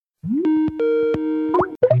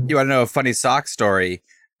You want to know a funny sock story?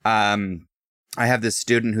 I have this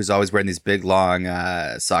student who's always wearing these big, long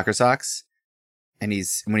soccer socks. And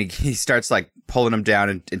when he starts like pulling them down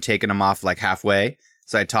and taking them off like halfway.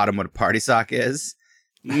 So I taught him what a party sock is.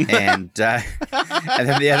 And then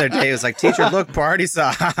the other day he was like, "Teacher, look, party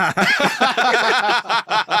sock." He's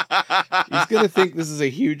going to think this is a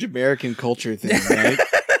huge American culture thing, right?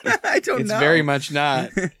 I don't know. It's very much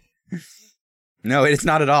not. No, it's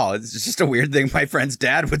not at all. It's just a weird thing my friend's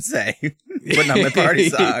dad would say. Putting on my party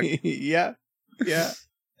sock. Yeah.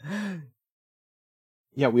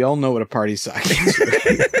 Yeah, we all know what a party sock is.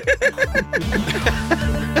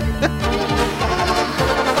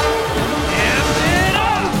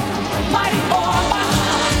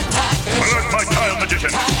 My child magician.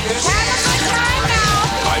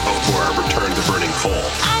 I vote for a return to burning coal.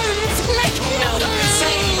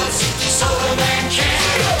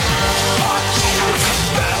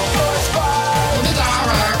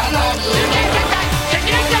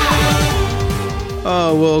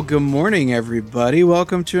 Oh, well, good morning, everybody.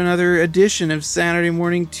 Welcome to another edition of Saturday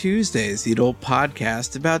Morning Tuesdays, the adult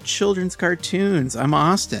podcast about children's cartoons. I'm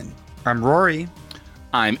Austin. I'm Rory.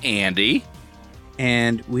 I'm Andy.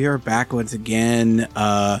 And we are back once again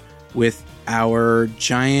with our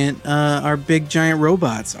big giant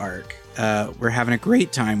robots arc. We're having a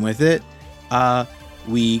great time with it.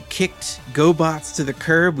 We kicked GoBots to the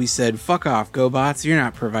curb. We said, "Fuck off, GoBots. You're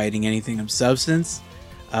not providing anything of substance."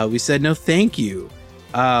 We said, "No, thank you."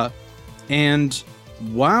 And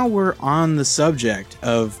while we're on the subject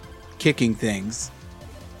of kicking things,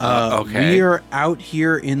 okay. we are out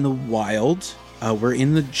here in the wild. We're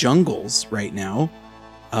in the jungles right now.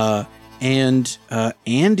 And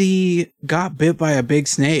Andy got bit by a big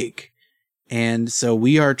snake. And so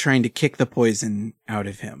we are trying to kick the poison out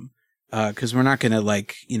of him. Because we're not going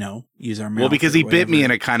to, use our mouth. Well, because he bit me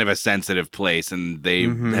whatever. in a kind of a sensitive place, and they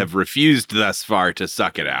have refused thus far to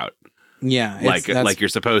suck it out. Yeah. Like you're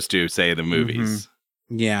supposed to, say, in the movies.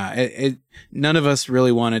 Yeah. None of us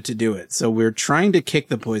really wanted to do it. So we're trying to kick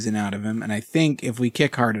the poison out of him. And I think if we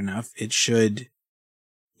kick hard enough, it should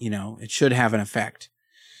have an effect.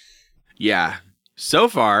 Yeah. So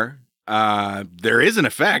far, there is an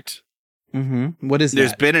effect. Mm-hmm. What is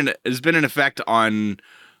There's that? been an effect on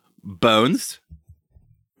bones.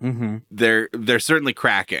 Mm-hmm. They're certainly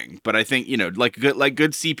cracking, but I think like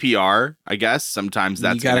good CPR. I guess sometimes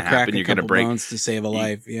that's going to happen. You're going to break bones to save a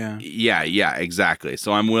life. Yeah. Yeah, exactly.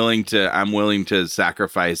 So I'm willing to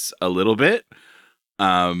sacrifice a little bit.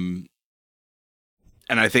 And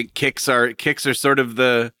I think kicks are sort of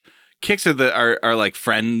the like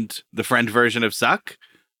the friend version of suck,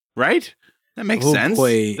 right? That makes sense.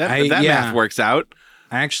 Boy. That math works out.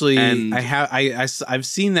 Actually, I've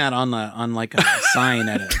seen that on like a sign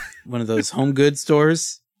at one of those home goods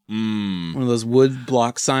stores. One of those wood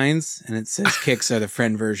block signs, and it says "Kicks are the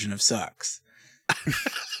friend version of sucks."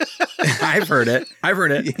 I've heard it.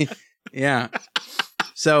 Yeah.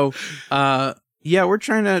 So, we're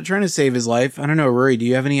trying to save his life. I don't know, Rory. Do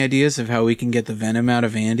you have any ideas of how we can get the venom out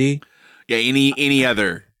of Andy? Yeah. Any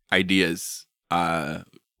other ideas?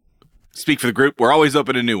 Speak for the group. We're always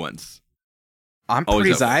open to new ones.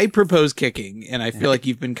 I propose kicking, and I feel like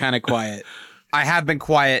you've been kind of quiet. I have been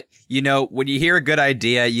quiet. When you hear a good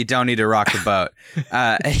idea, you don't need to rock the boat.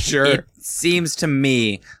 Sure. It seems to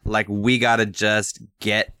me like we got to just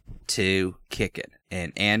get to kick it.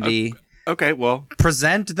 And Andy. Okay, well.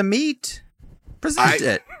 Present the meat. Present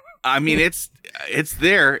it. I mean, it's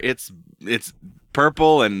there. It's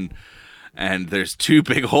purple and there's two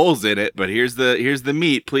big holes in it, but here's the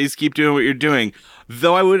meat. Please keep doing what you're doing.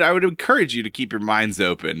 Though I would encourage you to keep your minds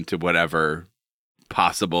open to whatever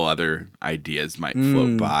possible other ideas might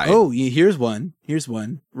float by. Oh, here's one.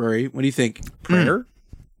 Rory, what do you think? Prayer?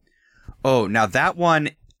 Oh, now that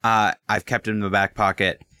one, I've kept in the back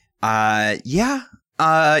pocket. I've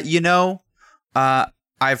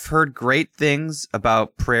heard great things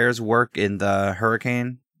about prayer's work in the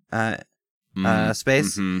hurricane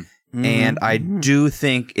space. Mm-hmm. And I do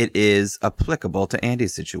think it is applicable to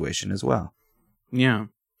Andy's situation as well. Yeah.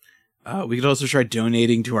 We could also try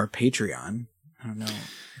donating to our Patreon. I don't know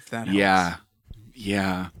if that helps.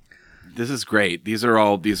 Yeah. This is great. These are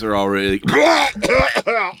all really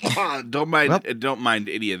don't mind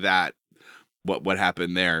any of that. What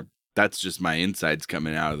happened there? That's just my insides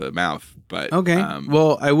coming out of the mouth. But okay.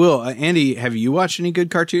 Well, I will. Andy, have you watched any good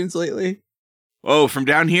cartoons lately? Oh, from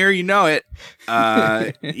down here, you know it.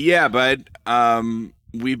 Yeah, bud.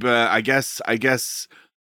 I guess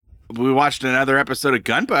we watched another episode of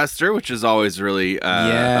Gunbuster, which is always really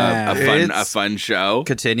a fun show.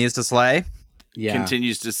 Continues to slay. Yeah.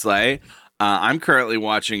 Continues to slay. I'm currently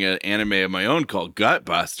watching an anime of my own called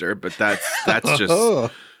Gutbuster, but that's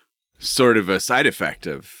just sort of a side effect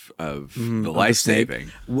of the life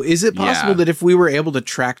saving. Is it possible that if we were able to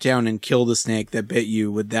track down and kill the snake that bit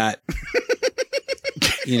you, would that,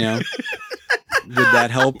 would that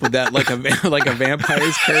help? Would that like a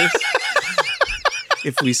vampire's curse?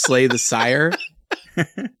 If we slay the sire?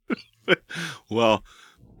 Well,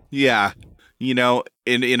 yeah, in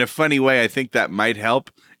a funny way, I think that might help.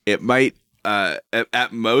 It might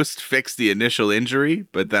at most fix the initial injury,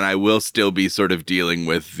 but then I will still be sort of dealing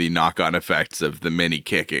with the knock-on effects of the many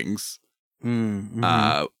kickings,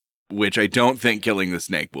 which I don't think killing the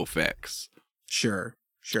snake will fix. Sure.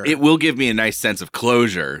 It will give me a nice sense of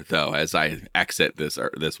closure, though, as I exit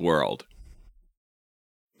this world.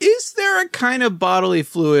 Is there a kind of bodily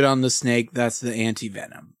fluid on the snake that's the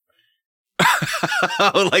anti-venom?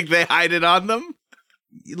 Like they hide it on them?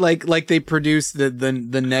 Like they produce the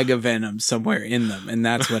negavenom somewhere in them, and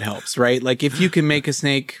that's what helps, right? Like if you can make a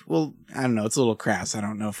snake, well, I don't know, it's a little crass. I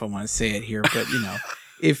don't know if I want to say it here, but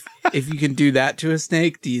if you can do that to a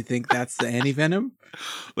snake, do you think that's the anti-venom?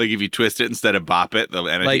 Like if you twist it instead of bop it, the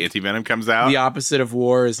anti-venom comes out? The opposite of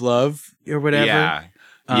war is love or whatever. Yeah.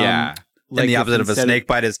 Yeah. Like and the opposite of a snake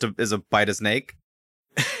bite is a bite a snake?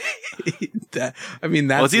 That's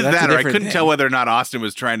it's either that or I couldn't thing. tell whether or not Austin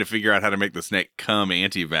was trying to figure out how to make the snake come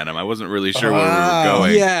anti-venom. I wasn't really sure where we were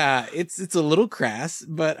going. Yeah, it's a little crass,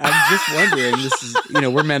 but I'm just wondering, this is,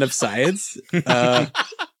 we're men of science. If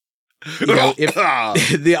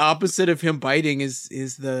the opposite of him biting is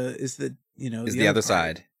the other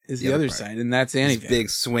side. Is the other side, and that's anti-venom. Big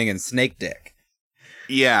swinging snake dick.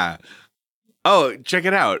 Yeah. Oh, check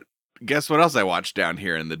it out. Guess what else I watched down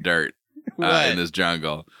here in the dirt in this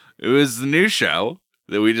jungle? It was the new show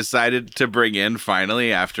that we decided to bring in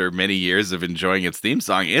finally after many years of enjoying its theme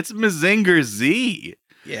song. It's Mazinger Z.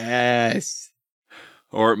 Yes.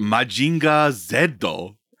 Or Majinga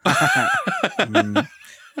Zeddo.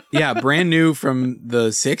 Yeah, brand new from the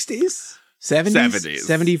 60s? 70s?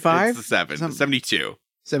 75? It's the 72.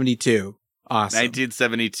 72. Awesome.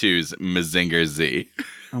 1972's Mazinger Z.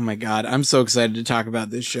 Oh my God. I'm so excited to talk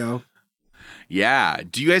about this show. Yeah.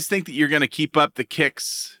 Do you guys think that you're going to keep up the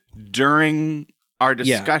kicks during our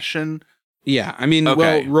discussion? Yeah.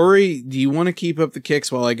 Well, Rory, do you want to keep up the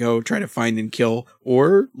kicks while I go try to find and kill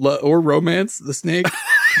or romance the snake?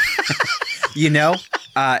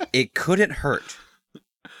 It couldn't hurt.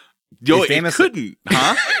 It couldn't,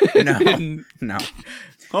 huh? No.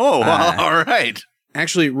 Oh, all right.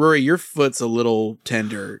 Actually, Rory, your foot's a little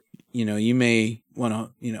tender. You may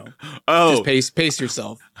want to, just pace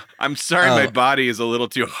yourself. I'm sorry, my body is a little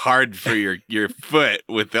too hard for your foot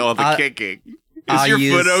with all the kicking. Is your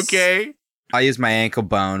foot okay? I use my ankle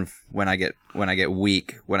bone when I get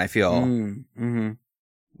weak, when I feel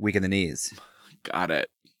weak in the knees. Got it.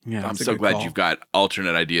 Yeah, I'm so glad you've got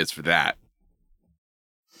alternate ideas for that.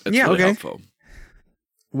 That's really helpful.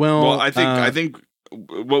 Well, I think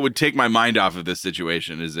what would take my mind off of this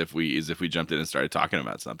situation is if we jumped in and started talking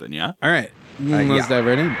about something. Yeah. All right. Let's dive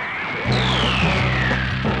right in.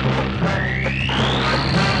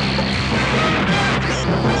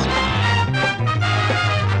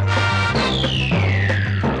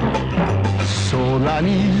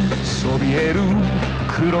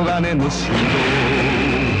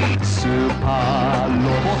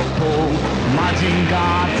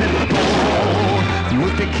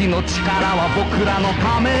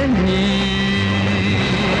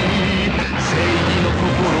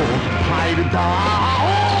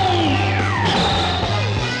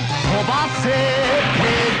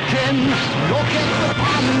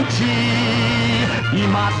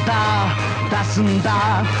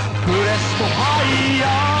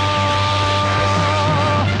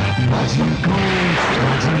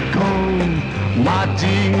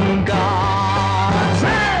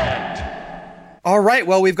 All right,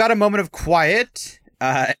 well, we've got a moment of quiet.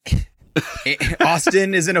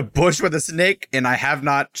 Austin is in a bush with a snake, and I have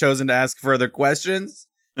not chosen to ask further questions.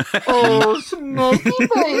 Oh, snakey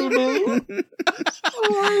baby.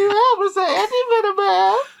 Oh, you have a Andy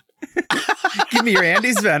Venom. Give me your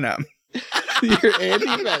Andy's venom. Your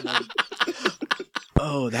Andy Venom.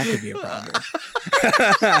 Oh, that could be a problem.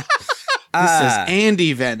 This is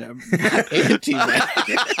Andy Venom, not Anti Venom.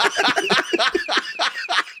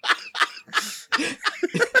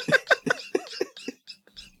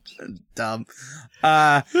 Dumb.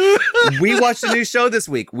 We watched a new show this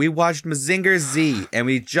week. We watched Mazinger Z, and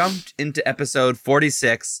we jumped into episode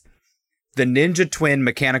 46. The Ninja Twin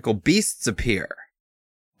Mechanical Beasts appear.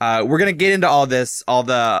 We're gonna get into all this, all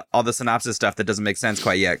the synopsis stuff that doesn't make sense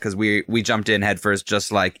quite yet, because we jumped in headfirst,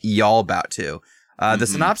 just like y'all about to. The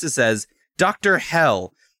synopsis says, Dr.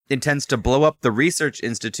 Hell intends to blow up the research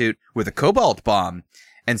institute with a cobalt bomb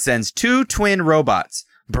and sends 2 twin robots,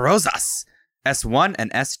 Brozas, S1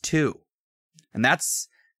 and S2. And that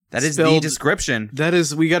is the description. That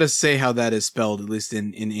is, we got to say how that is spelled, at least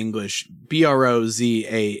in English. Brozass.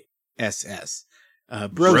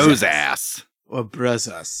 Brozass. Or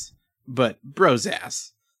Brozas. But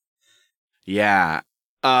Brozass. Yeah.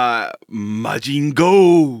 Majin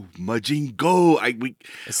Go. It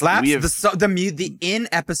slaps. The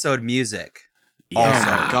in-episode music. Yeah. Also,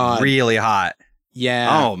 Oh my God. really hot. Yeah.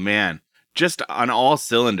 Oh man. Just on all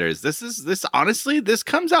cylinders. This honestly, this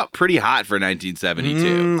comes out pretty hot for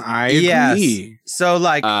 1972. I agree. Yes. So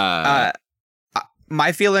like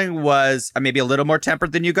my feeling was maybe a little more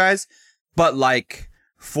tempered than you guys, but like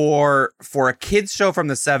for a kids show from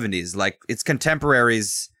the 70s, like its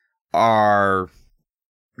contemporaries are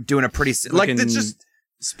doing a pretty like it's just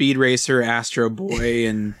Speed Racer, Astro Boy,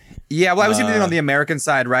 and yeah. Well, I was even on the American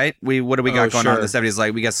side, right? What do we got going on in the 70s?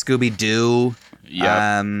 Like we got Scooby Doo.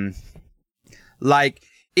 Yeah. Like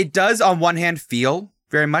it does on one hand feel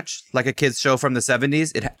very much like a kids show from the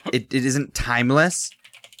 70s. It isn't timeless,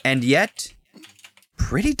 and yet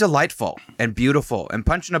pretty delightful and beautiful and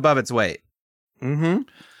punching above its weight. mm-hmm.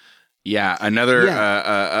 Yeah, another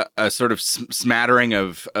a sort of smattering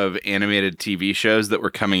of animated TV shows that were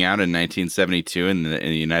coming out in 1972 in the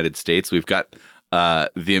United States. We've got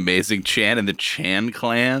The Amazing Chan and the Chan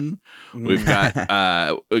Clan. We've got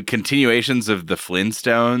continuations of the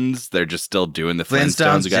Flintstones. They're just still doing the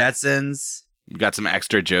Flintstones. Jetsons. We've got some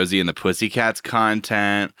extra Josie and the Pussycats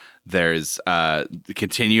content. There's the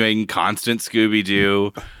continuing constant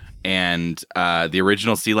Scooby-Doo and the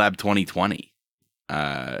original C-Lab 2020.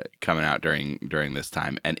 Coming out during this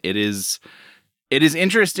time, and it is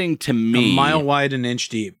interesting to me. A mile wide, an inch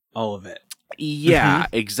deep, all of it. Yeah,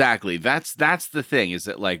 exactly. That's the thing. Is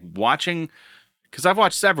that like watching? Because I've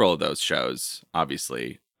watched several of those shows,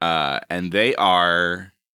 obviously, and they're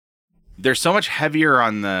so much heavier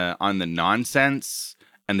on the nonsense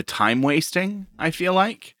and the time wasting. I feel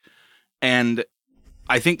like, and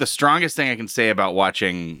I think the strongest thing I can say about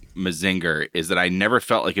watching Mazinger is that I never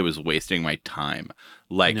felt like it was wasting my time.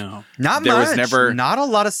 Like, No. Not there much. was never not a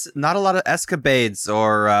lot of escapades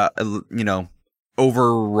or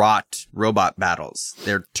overwrought robot battles.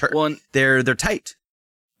 They're they're tight.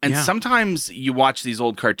 And Yeah. sometimes you watch these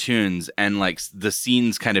old cartoons and like the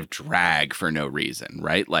scenes kind of drag for no reason,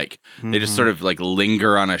 right? Like they just sort of like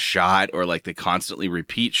linger on a shot, or like they constantly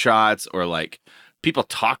repeat shots, or like people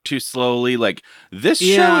talk too slowly. Like this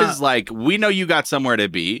show is like, we know you got somewhere to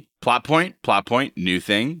be. Plot point, new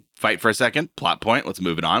thing. Fight for a second. Plot point. Let's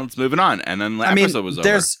move it on. And then the episode was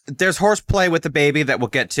over. There's horseplay with the baby that we'll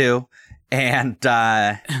get to, and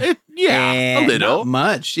A little. Not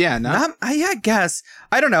much. Yeah. I guess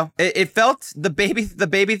I don't know. It felt the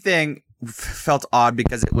baby thing felt odd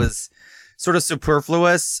because it was sort of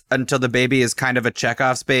superfluous until the baby is kind of a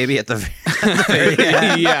Chekhov's baby at the very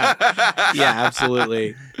end. yeah,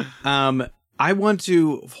 absolutely. I want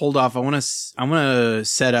to hold off. I want to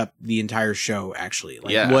set up the entire show. Actually,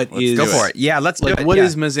 like, let's Go for it. Yeah, let's do like it. what yeah.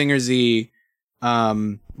 is Mazinger Z?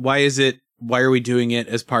 Why is it? Why are we doing it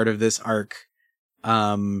as part of this arc?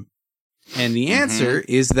 And the answer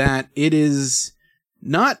is that it is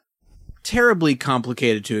not terribly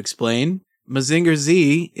complicated to explain. Mazinger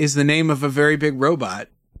Z is the name of a very big robot,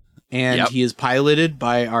 and he is piloted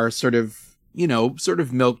by our sort of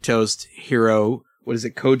milquetoast hero. What is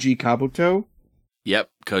it? Koji Kabuto? Yep,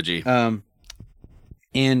 Koji.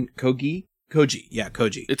 And Koji? Yeah,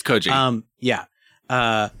 Koji. It's Koji. Yeah.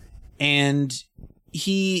 And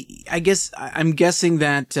I'm guessing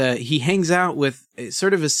that he hangs out with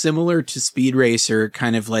sort of a similar to Speed Racer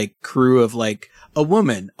kind of like crew of like a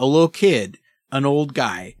woman, a little kid, an old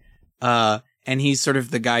guy. And he's sort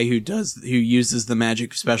of the guy who uses the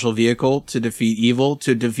magic special vehicle to defeat evil,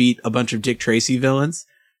 to defeat a bunch of Dick Tracy villains.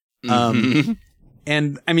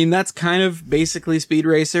 And I mean, that's kind of basically Speed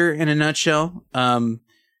Racer in a nutshell.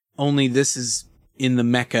 Only this is in the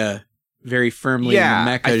mecha, very firmly in the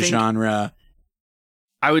mecha genre.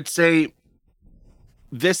 I would say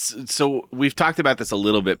this. So we've talked about this a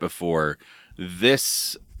little bit before.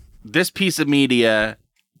 This piece of media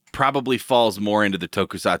probably falls more into the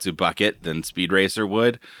tokusatsu bucket than Speed Racer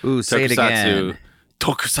would. Ooh, say it again.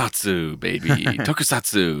 Tokusatsu, baby.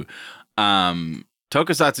 Tokusatsu.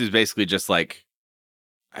 Tokusatsu is basically just like,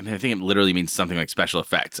 I mean, I think it literally means something like special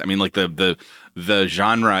effects. I mean, like the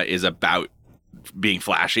genre is about being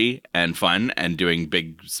flashy and fun and doing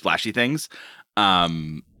big splashy things.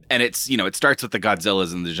 And and it's, it starts with the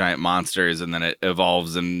Godzillas and the giant monsters, and then it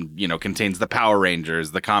evolves and, contains the Power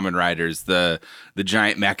Rangers, the Kamen Riders, the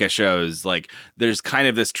giant mecha shows. Like, there's kind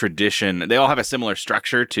of this tradition. They all have a similar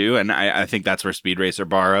structure too, and I think that's where Speed Racer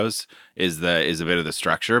borrows is a bit of the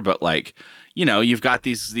structure. But like, you've got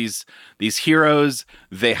these heroes.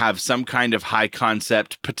 They have some kind of high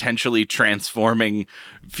concept, potentially transforming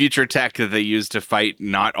future tech that they use to fight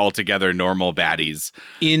not altogether normal baddies.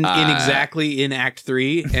 In Act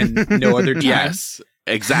 3 and no other time. Yes,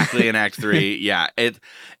 exactly, in Act 3. Yeah,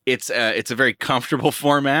 it's a very comfortable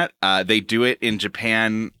format. They do it in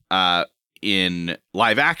Japan in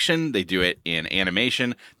live action. They do it in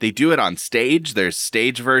animation. They do it on stage. There's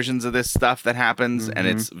stage versions of this stuff that happens, and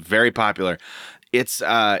it's very popular. It's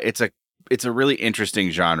a really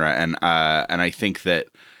interesting genre, and I think that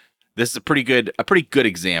this is a pretty good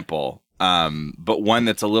example, but one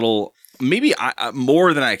that's a little maybe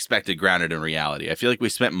more than I expected grounded in reality. I feel like we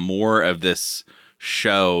spent more of this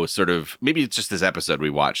show sort of, maybe it's just this episode we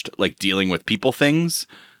watched, like dealing with people things.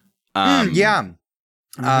 Yeah.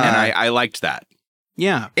 And I liked that.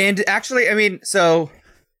 Yeah. And actually, I mean, so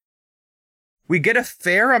we get a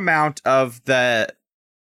fair amount of the,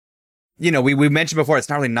 we mentioned before, it's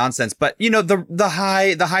not really nonsense, but the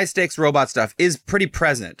high stakes robot stuff is pretty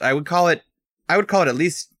present. I would call it at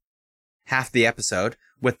least half the episode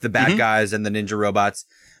with the bad guys and the ninja robots.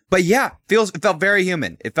 But yeah, it felt very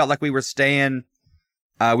human. It felt like we were saving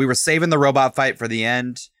the robot fight for the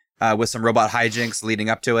end, with some robot hijinks leading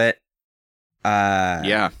up to it.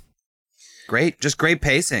 Yeah. Just great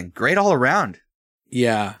pacing. Great all around.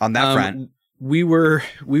 Yeah. On that front. We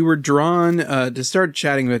were drawn to start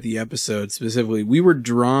chatting about the episode specifically. We were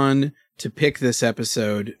drawn to pick this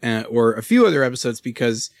episode or a few other episodes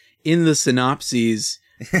because in the synopses,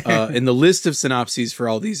 in the list of synopses for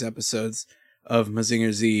all these episodes of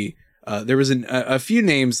Mazinger Z, there was a few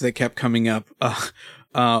names that kept coming up.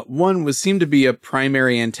 One seemed to be a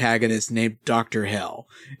primary antagonist named Dr. Hell.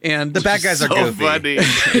 And the bad guys are so goofy. Funny.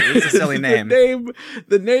 It's a silly name.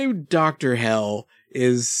 The name Dr. Hell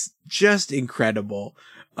is just incredible.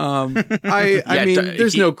 I mean,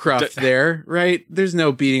 there's no cruft there, right? There's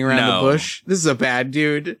no beating around the bush. This is a bad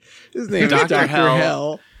dude. His name is Dr.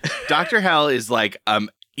 Hell. Dr. Hell is like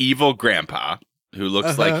evil grandpa who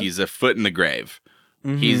looks like he's a foot in the grave.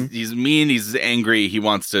 He's mean, he's angry, he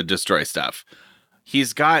wants to destroy stuff.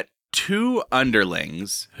 He's got two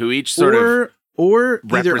underlings who each sort of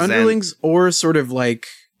either underlings or sort of like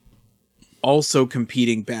also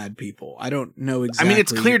competing bad people. I don't know exactly. I mean,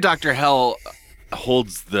 it's clear Dr. Hell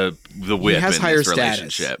holds the whip. He has in higher this status.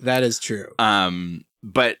 Relationship. That is true.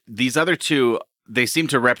 But these other two, they seem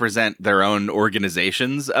to represent their own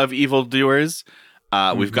organizations of evildoers.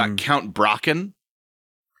 We've got Count Brocken,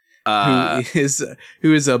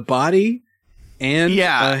 who is a body and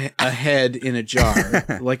a head in a jar,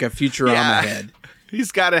 like a Futurama head.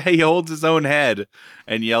 He holds his own head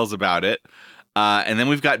and yells about it. And then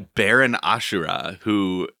we've got Baron Ashura,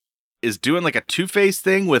 who is doing like a Two-Face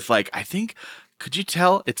thing with like, I think, could you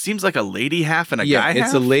tell? It seems like a lady half and a guy half. Yeah,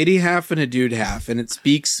 it's a lady half and a dude half, and it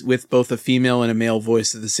speaks with both a female and a male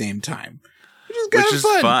voice at the same time. Which is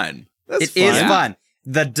fun. It is fun.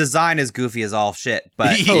 The design is goofy as all shit,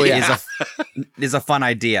 but is a fun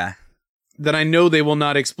idea that I know they will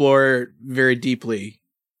not explore very deeply.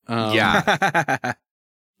 They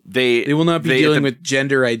will not be dealing with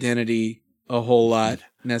gender identity a whole lot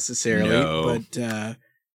necessarily, but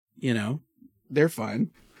they're fine.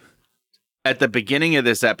 At the beginning of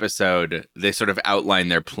this episode, they sort of outline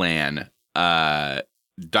their plan.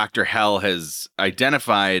 Dr. Hell has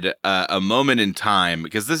identified a moment in time,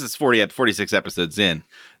 because this is 46 episodes in.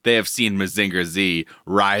 They have seen Mazinger Z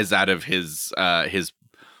rise out of his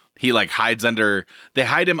he like hides under. They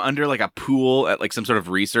hide him under like a pool at like some sort of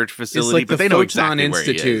research facility, like but they know exactly where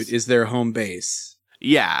he is. Institute is their home base.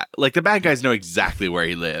 Yeah, like the bad guys know exactly where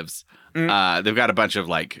he lives. They've got a bunch of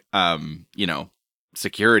like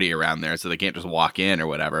security around there, so they can't just walk in or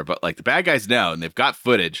whatever. But like the bad guys know, and they've got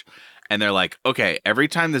footage, and they're like, okay, every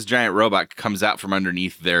time this giant robot comes out from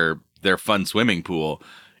underneath their fun swimming pool,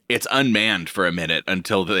 it's unmanned for a minute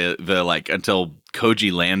until until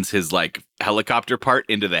Koji lands his like helicopter part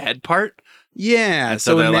into the head part. Yeah.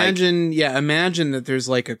 So imagine that there's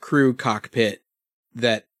like a crew cockpit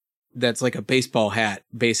that's like a baseball hat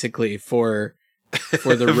basically for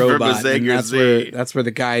the robot. And that's where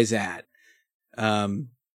the guy's at.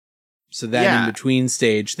 So that in between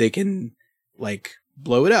stage they can like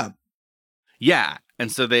blow it up. Yeah.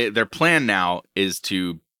 And so their plan now is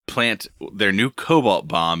to plant their new cobalt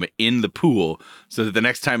bomb in the pool so that the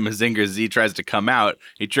next time Mazinger Z tries to come out,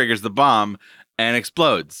 he triggers the bomb and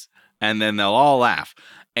explodes. And then they'll all laugh.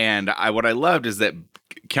 And what I loved is that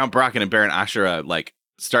Count Bracken and Baron Ashura like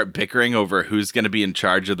start bickering over who's going to be in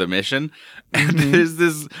charge of the mission. And there's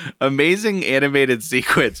this amazing animated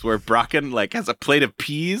sequence where Bracken like has a plate of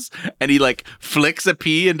peas and he like flicks a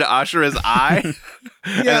pea into Ashura's eye.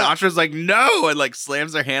 And Ashura's like, no, and like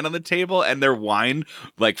slams their hand on the table and their wine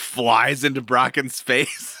like flies into Bracken's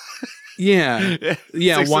face. Yeah.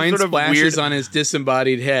 Yeah. Like wine sort of splashes weird, on his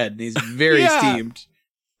disembodied head and he's very steamed.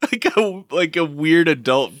 like a weird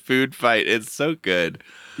adult food fight. It's so good.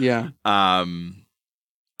 Yeah.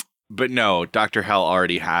 But no, Dr. Hell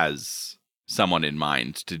already has someone in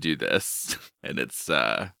mind to do this, and it's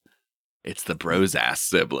the Bros-ass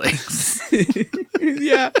siblings.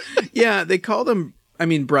 Yeah. They call them, I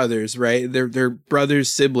mean, brothers, right? They're brothers,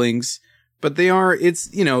 siblings, but it's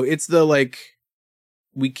the like,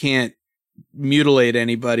 we can't mutilate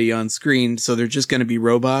anybody on screen, so they're just going to be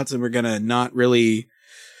robots, and we're going to not really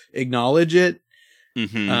acknowledge it.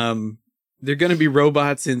 Mm-hmm. They're going to be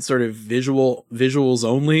robots in sort of visuals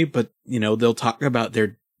only, but they'll talk about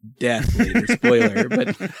their death later. Spoiler,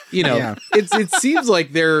 but it seems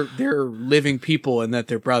like they're living people and that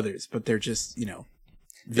they're brothers, but they're just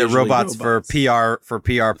they're robots for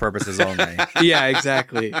PR purposes only. Yeah,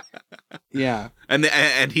 exactly. Yeah,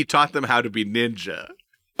 and he taught them how to be ninja.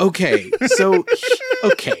 Okay,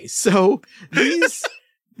 so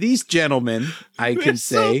these gentlemen, I can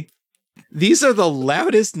say. These are the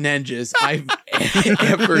loudest ninjas I've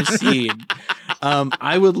ever seen.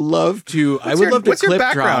 I would love to. What's your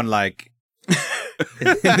background like in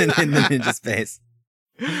the ninja space?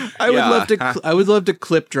 I would love to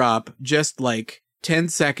clip drop just like 10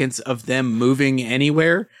 seconds of them moving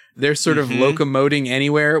anywhere. They're sort of locomoting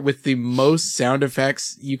anywhere with the most sound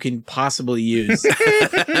effects you can possibly use.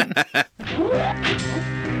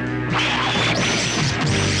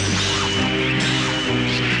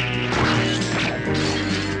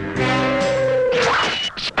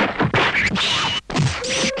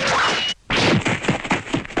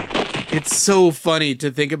 It's so funny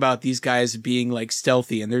to think about these guys being like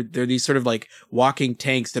stealthy, and they're these sort of like walking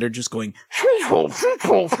tanks that are just going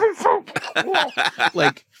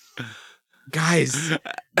like, guys.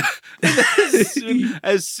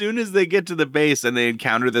 As soon as they get to the base and they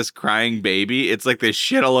encounter this crying baby, it's like they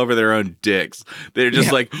shit all over their own dicks. They're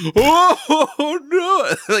just like, oh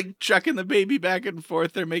no, like chucking the baby back and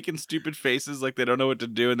forth. They're making stupid faces like they don't know what to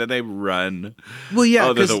do, and then they run. Well,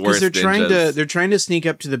 yeah, because they're ninjas. trying to sneak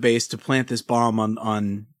up to the base to plant this bomb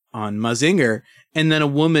on Mazinger, and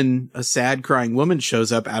then a sad crying woman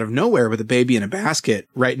shows up out of nowhere with a baby in a basket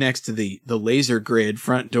right next to the laser grid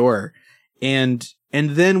front door. And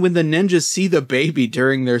then when the ninjas see the baby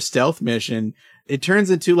during their stealth mission, it turns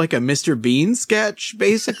into like a Mr. Bean sketch,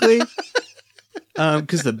 basically.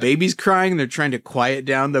 Because the baby's crying, and they're trying to quiet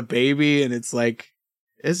down the baby, and it's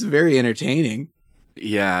very entertaining.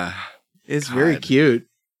 Yeah. It's very cute.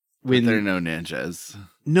 When there are no ninjas.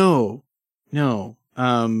 No.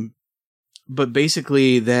 But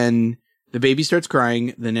basically then the baby starts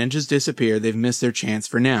crying, the ninjas disappear, they've missed their chance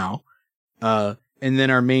for now. And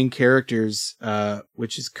then our main characters,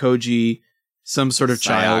 which is Koji, some sort of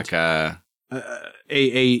Sayaka. child,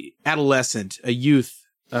 a adolescent, a youth,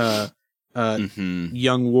 young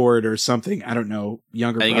ward or something. I don't know,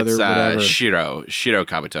 younger brother, it's, whatever. Shiro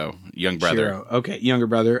Kabuto, young brother. Shiro. Okay, younger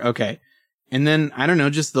brother. Okay, and then I don't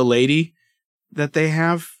know, just the lady that they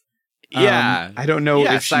have. Yeah, I don't know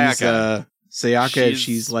if Sayaka. Sayaka. If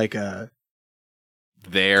she's like a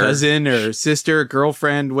their cousin or sister,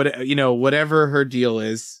 girlfriend, whatever her deal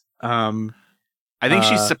is. I think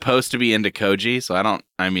she's supposed to be into Koji, so I don't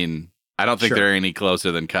think they're any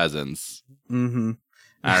closer than cousins. Mm-hmm.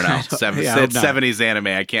 I don't know. It's 70s anime.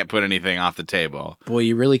 I can't put anything off the table. Boy,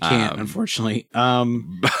 you really can't, unfortunately.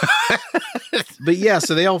 But yeah,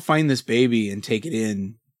 so they all find this baby and take it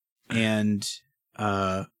in, and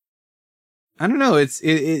I don't know.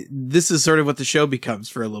 This is sort of what the show becomes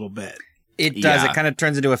for a little bit. It does. Yeah. It kind of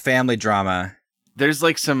turns into a family drama. There's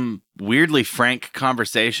like some weirdly frank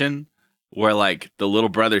conversation where like the little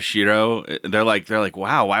brother Shiro, they're like,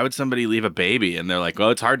 wow, why would somebody leave a baby? And they're like, well,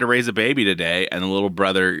 it's hard to raise a baby today. And the little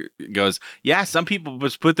brother goes, yeah, some people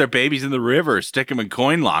just put their babies in the river, stick them in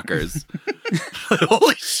coin lockers.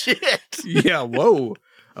 Holy shit. Yeah. Whoa.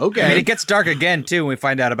 Okay. I mean, it gets dark again too when we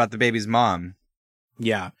find out about the baby's mom.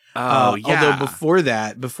 Yeah. Oh, yeah. Although before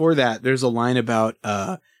that, there's a line about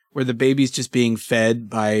where the baby's just being fed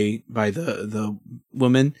by the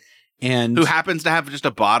woman, and who happens to have just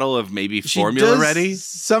a bottle of maybe formula ready.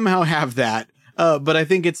 Somehow have that, but I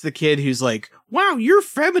think it's the kid who's like, wow, your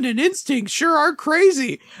feminine instincts sure are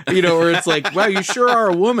crazy. Or it's like, wow, you sure are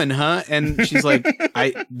a woman, huh? And she's like,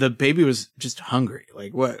 the baby was just hungry.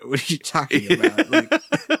 Like, what are you talking about? Like,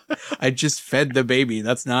 I just fed the baby.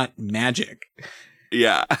 That's not magic.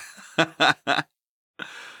 Yeah.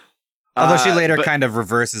 Although she later kind of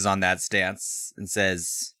reverses on that stance and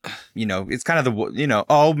says, it's kind of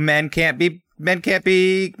oh, men can't raise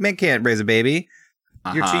a baby.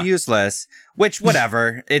 You're too useless. Which,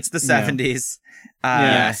 whatever. It's the 70s.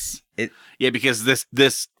 Yes. Because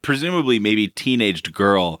this presumably maybe teenaged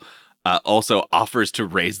girl also offers to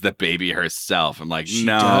raise the baby herself. I'm like, she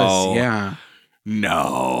no. Does, yeah.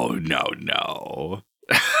 No.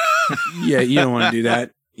 Yeah, you don't want to do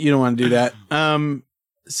that.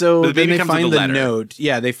 So the then baby they comes find with a the letter. note.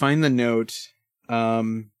 Yeah, they find the note.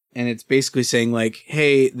 And it's basically saying like,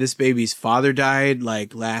 hey, this baby's father died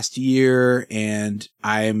like last year and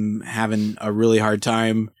I'm having a really hard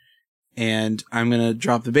time and I'm going to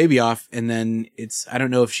drop the baby off. And then I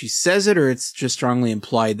don't know if she says it or it's just strongly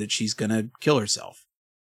implied that she's going to kill herself.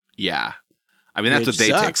 Yeah. I mean, that's Which what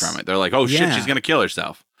they take sucks. from it. They're like, oh shit, Yeah. she's going to kill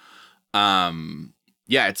herself.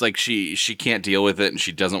 Yeah, it's like she can't deal with it and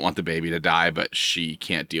she doesn't want the baby to die, but she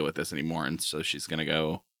can't deal with this anymore. And so she's going to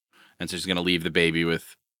go and so she's going to leave the baby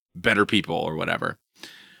with better people or whatever.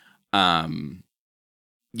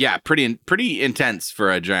 Yeah, pretty intense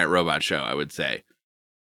for a giant robot show, I would say.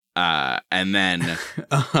 And then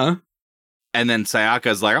and then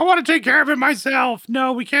Sayaka's like, I want to take care of it myself.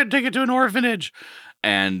 No, we can't take it to an orphanage.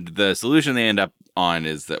 And the solution they end up on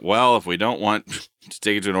is that, well, if we don't want to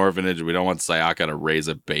take it to an orphanage, we don't want Sayaka to raise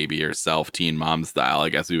a baby herself, Teen Mom style, I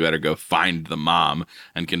guess we better go find the mom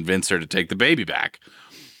and convince her to take the baby back.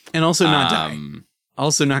 And also not die.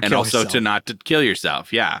 Also not kill herself. To not to kill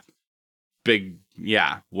yourself. Yeah.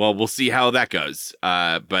 Yeah. Well, we'll see how that goes.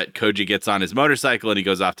 But Koji gets on his motorcycle and he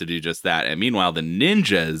goes off to do just that. And meanwhile, the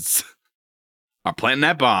ninjas are planting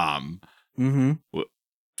that bomb. Mm-hmm.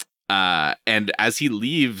 And as he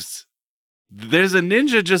leaves, there's a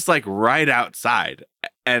ninja just like right outside.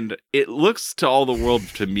 And it looks to all the world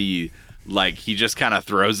to me like he just kind of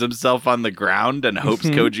throws himself on the ground and hopes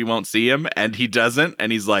Koji won't see him. And he doesn't.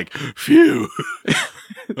 And he's like, phew.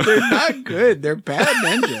 They're not good. They're bad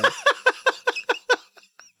ninjas.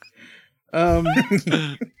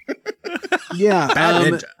 Yeah.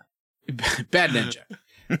 Bad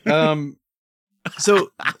ninja.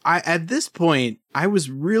 So at this point, I was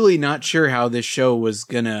really not sure how this show was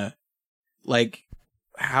gonna,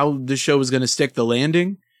 stick the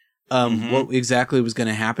landing. What exactly was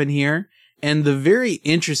gonna happen here. And the very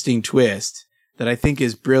interesting twist that I think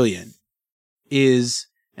is brilliant is,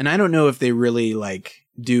 and I don't know if they really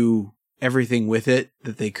do everything with it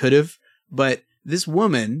that they could have, but this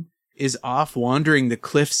woman is off wandering the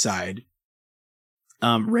cliffside,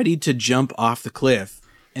 ready to jump off the cliff.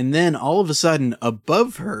 And then all of a sudden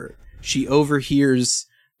above her, she overhears,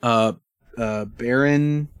 Baron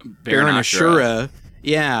Ashura.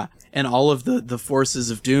 Yeah. And all of the forces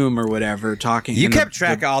of doom or whatever talking. You kept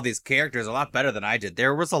track of all these characters a lot better than I did.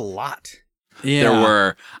 There was a lot. Yeah. There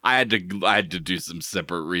were. I had to do some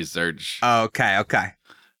separate research. Okay.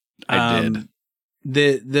 I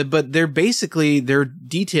did. But they're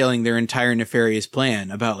detailing their entire nefarious plan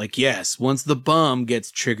about yes, once the bomb gets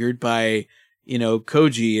triggered by,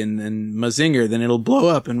 Koji and Mazinger, then it'll blow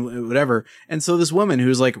up and whatever. And so this woman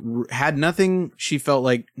who's had nothing, she felt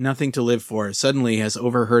like nothing to live for, suddenly has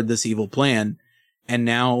overheard this evil plan and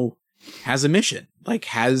now has a mission,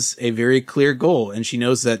 has a very clear goal. And she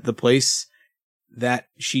knows that the place that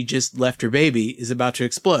she just left her baby is about to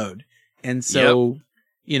explode. And so,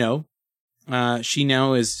 she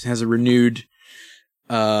now has a renewed,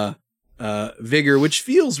 vigor, which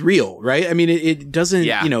feels real, right? I mean, it doesn't,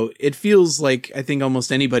 it feels like, I think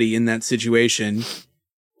almost anybody in that situation,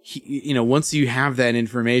 once you have that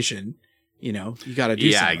information, you got to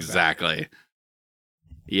do something. Yeah, exactly.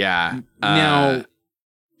 Yeah. Now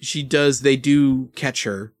they do catch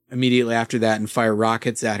her immediately after that and fire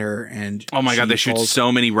rockets at her. And oh my God, they shoot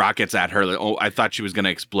so many rockets at her. I thought she was going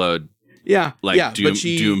to explode. Yeah.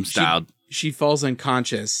 Doom style. She falls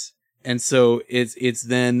unconscious. And so it's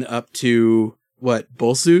then up to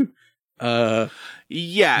Bolsu? A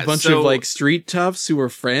bunch of street toughs who are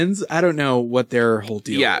friends. I don't know what their whole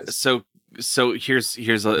deal is. Yeah. So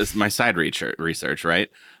here's my side research, right?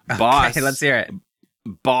 Boss. Okay, let's hear it.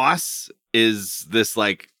 Boss is this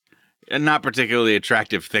not particularly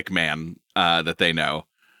attractive thick man that they know.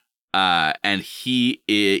 And he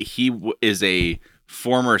is a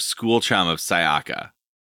former school chum of Sayaka.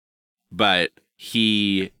 But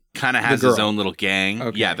he kind of has his own little gang.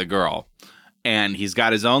 Okay. Yeah, the girl. And he's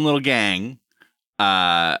got his own little gang.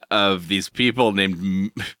 of these people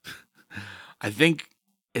named, I think,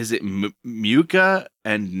 is it Muka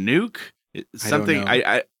and Nuke? Something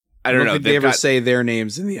I don't know. Think they ever say their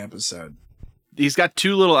names in the episode. He's got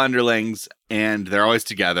two little underlings, and they're always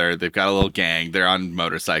together. They've got a little gang. They're on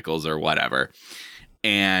motorcycles or whatever.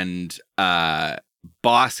 And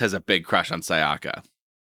Boss has a big crush on Sayaka.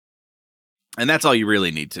 And that's all you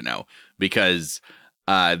really need to know, because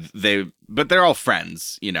but they're all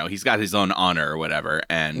friends. You know, he's got his own honor or whatever.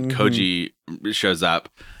 And Koji shows up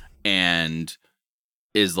and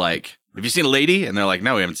is like, have you seen a lady? And they're like,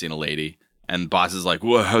 no, we haven't seen a lady. And Boss is like,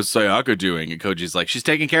 well, how's Sayaka doing? And Koji's like, she's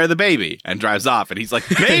taking care of the baby, and drives off. And he's like,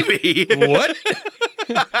 baby? What?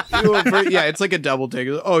 Yeah, it's like a double take.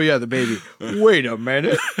 Oh, yeah, the baby. Wait a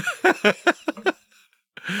minute.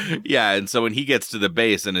 Yeah, and so when he gets to the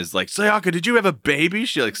base and is like, Sayaka, did you have a baby?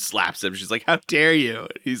 She like slaps him. She's like, how dare you?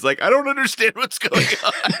 And he's like, I don't understand what's going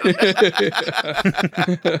on.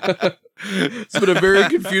 It's been a very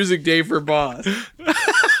confusing day for Boss.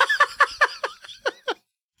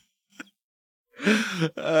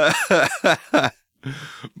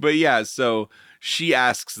 But yeah, so she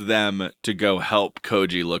asks them to go help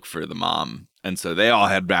Koji look for the mom. And so they all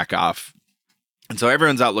head back off. And so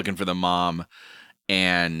everyone's out looking for the mom.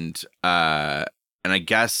 And I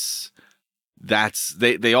guess that's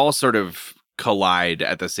they all sort of collide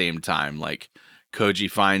at the same time. Like Koji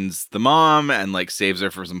finds the mom and like saves her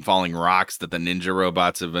from some falling rocks that the ninja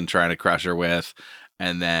robots have been trying to crush her with.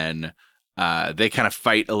 And then they kind of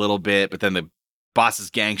fight a little bit, but then the Boss's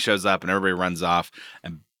gang shows up and everybody runs off.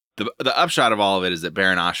 And the upshot of all of it is that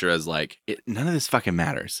Baron Ashura is like, none of this fucking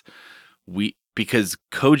matters. Because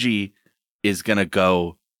Koji is gonna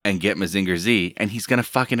go and get Mazinger Z, and he's gonna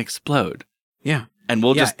fucking explode. Yeah, and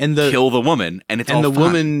we'll just kill the woman, and it's all the fun.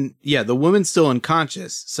 woman. Yeah, the woman's still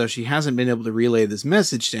unconscious, so she hasn't been able to relay this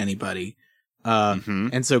message to anybody.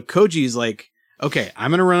 And so Koji's like, okay, I'm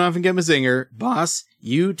gonna run off and get Mazinger. Boss,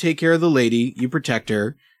 you take care of the lady, you protect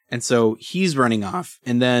her. And so he's running off,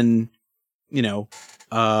 and then, you know,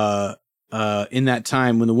 in that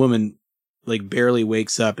time when the woman like barely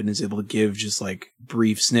wakes up and is able to give just like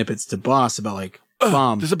brief snippets to Boss about like,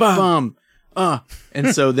 bomb, there's a bomb.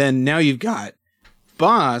 And so then now you've got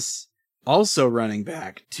Boss also running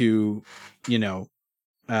back to, you know,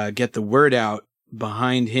 get the word out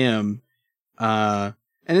behind him. And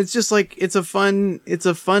it's just like, it's a fun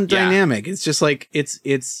dynamic. It's just like,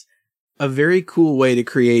 it's a very cool way to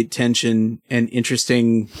create tension and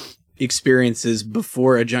interesting experiences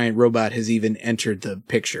before a giant robot has even entered the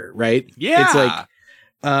picture, right? Yeah. It's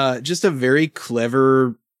like, just a very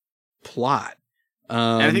clever plot.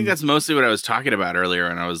 And I think that's mostly what I was talking about earlier.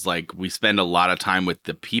 And I was like, we spend a lot of time with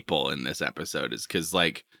the people in this episode, is because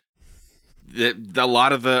like a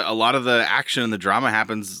lot of the action and the drama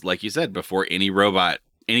happens, like you said, before any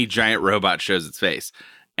giant robot shows its face.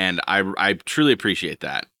 And I truly appreciate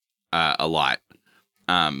that a lot.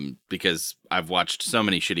 Because I've watched so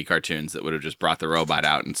many shitty cartoons that would have just brought the robot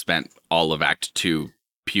out and spent all of Act 2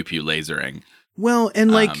 pew lasering. Well,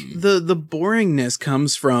 and like the boringness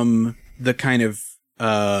comes from the kind of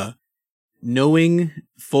knowing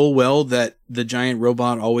full well that the giant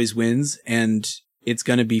robot always wins and it's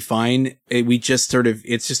going to be fine. It's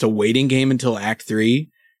just a waiting game until Act 3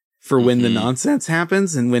 for when the nonsense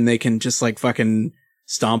happens and when they can just like fucking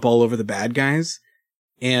stomp all over the bad guys.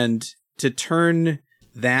 And to turn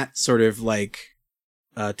that sort of like,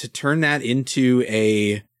 to turn that into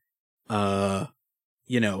a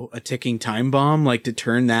ticking time bomb, like to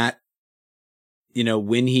turn that, you know,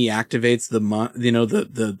 when he activates the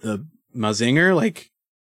Mazinger, like,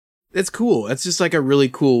 it's cool. It's just like a really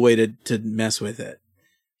cool way to mess with it.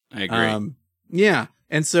 I agree. Yeah.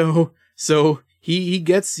 And so he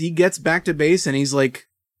gets back to base and he's like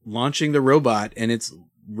launching the robot and it's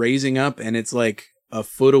raising up and it's like a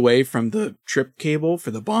foot away from the trip cable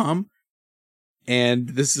for the bomb. And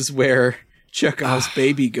this is where Chekhov's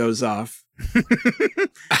baby goes off.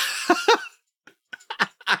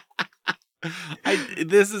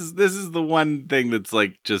 This is the one thing that's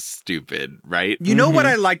like just stupid, right? You know what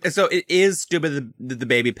I like? So it is stupid that the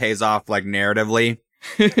baby pays off like narratively.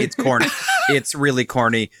 It's corny. It's really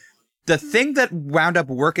corny. The thing that wound up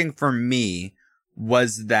working for me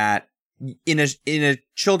was that in a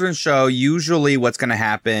children's show, usually what's going to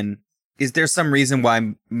happen is there's some reason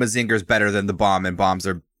why Mazinger's better than the bomb and bombs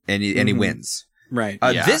are and he wins. Right.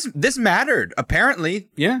 This mattered apparently.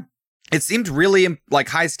 Yeah. It seemed really like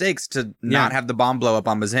high stakes to not have the bomb blow up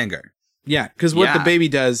on Mazinger. Yeah, because what the baby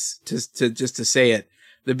does, to say it,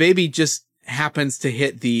 the baby just happens to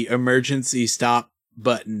hit the emergency stop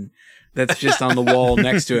button that's just on the wall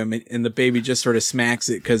next to him, and the baby just sort of smacks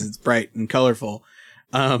it because it's bright and colorful.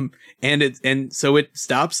 And so it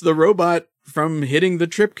stops the robot from hitting the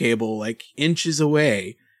trip cable like inches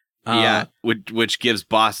away. Which gives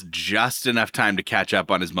Boss just enough time to catch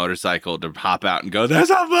up on his motorcycle to hop out and go,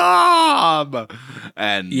 "There's a bomb!"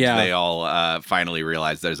 And they all finally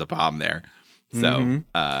realize there's a bomb there. So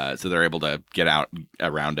so they're able to get out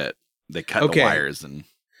around it. They cut the wires and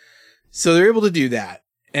so they're able to do that.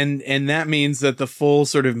 And that means that the full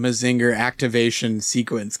sort of Mazinger activation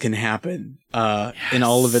sequence can happen in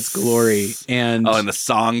all of its glory. And the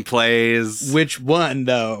song plays. Which one,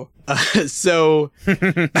 though? So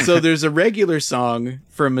there's a regular song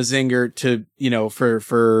for Mazinger to,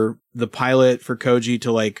 for the pilot, for Koji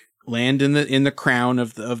to like land in the crown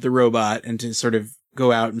of the robot and to sort of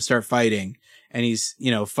go out and start fighting. And he's,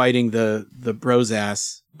 fighting the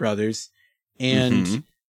Brosass brothers. And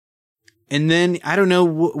and then, I don't know,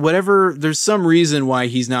 whatever, there's some reason why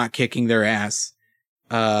he's not kicking their ass.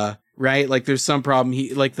 Right? Like there's some problem.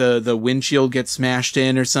 He, like the windshield gets smashed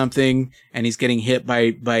in or something, and he's getting hit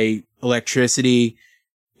by electricity.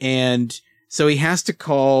 And so he has to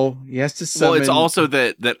summon. Well, it's also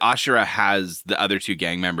that Ashura has the other two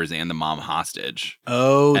gang members and the mom hostage.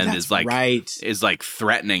 Oh, and that's is like, right. Is like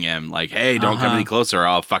threatening him, like, "Hey, don't come any closer, or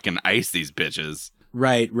I'll fucking ice these bitches."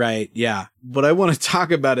 Right, yeah. What I want to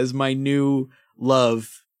talk about is my new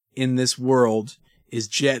love in this world is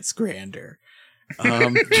Jet Scrander.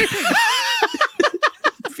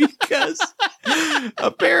 Because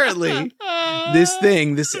apparently this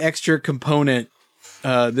extra component,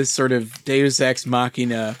 this sort of Deus Ex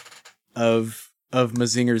Machina of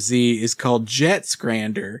Mazinger Z is called Jet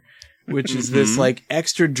Scrander, which is this like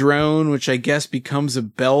extra drone, which I guess becomes a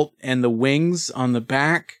belt and the wings on the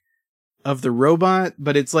back of the robot,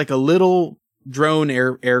 but it's like a little drone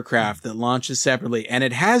aircraft that launches separately, and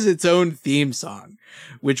it has its own theme song,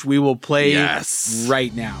 which we will play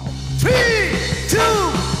right now. 3, 2,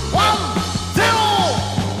 1, 0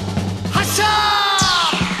発射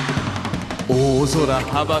大空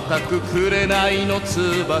羽ばたく紅の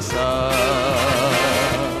翼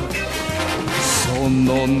そ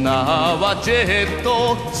の名はジェッ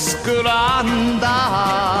トスクラン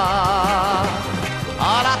ダー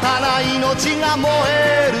新たな命が燃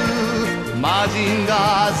えるマジン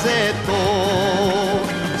ガー Z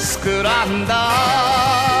スクラン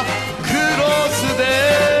ダークロスで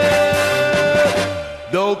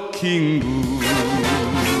ドッキング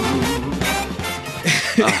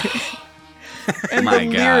And My the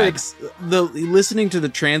God. lyrics, listening to the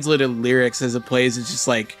translated lyrics as it plays, it's just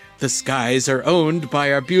like, the skies are owned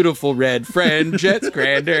by our beautiful red friend, Jet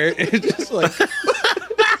Scrander. It's just like,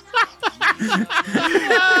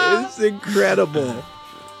 it's incredible.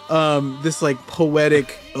 This like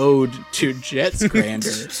poetic ode to Jet Scrander.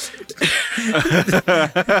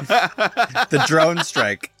 The drone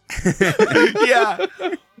strike. Yeah.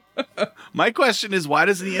 My question is, why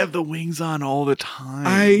doesn't he have the wings on all the time?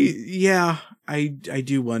 I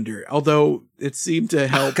do wonder. Although it seemed to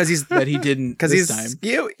help because he's that he didn't this time.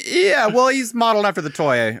 Yeah, well, he's modeled after the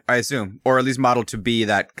toy, I assume, or at least modeled to be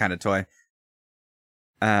that kind of toy.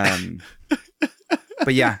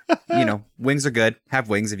 But yeah, wings are good. Have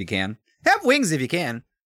wings if you can. Have wings if you can.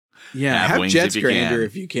 Yeah, have Jet Scrander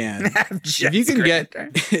if you can.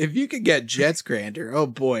 If you can get Jet Scrander, oh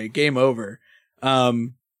boy, game over. I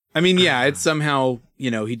mean, yeah, it's somehow,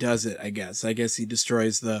 he does it, I guess. I guess he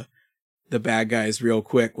destroys the bad guys real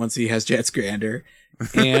quick once he has Jet Scrander.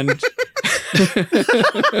 And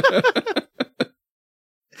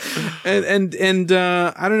and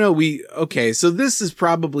I don't know, so this is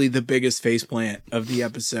probably the biggest faceplant of the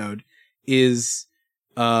episode is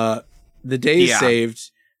the day is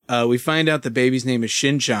saved. We find out the baby's name is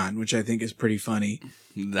Shinchan, which I think is pretty funny.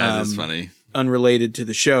 That is funny. Unrelated to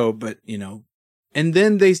the show, but and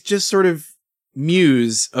then they just sort of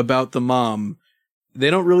muse about the mom. They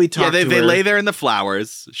don't really talk to her. They lay there in the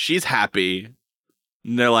flowers. She's happy.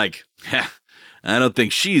 And they're like, I don't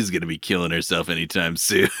think she's going to be killing herself anytime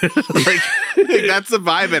soon. like that's the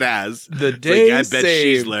vibe it has. The day I bet saved.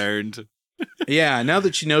 she's learned. Yeah, now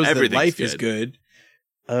that she knows that life is good,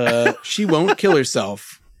 she won't kill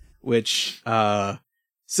herself, which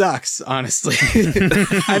sucks, honestly.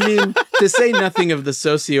 I mean, to say nothing of the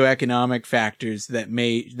socioeconomic factors that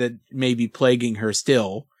may be plaguing her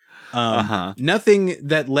still. Nothing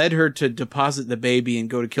that led her to deposit the baby and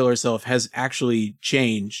go to kill herself has actually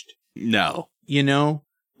changed. No.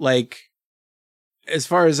 Like, as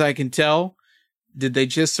far as I can tell, did they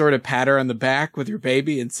just sort of pat her on the back with her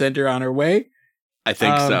baby and send her on her way? I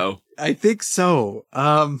think so. I think so.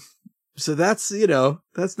 So that's,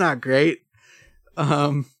 that's not great.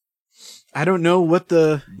 I don't know what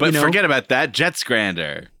But forget about that. Jet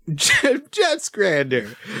Scrander. Jet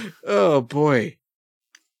Scrander. Oh boy.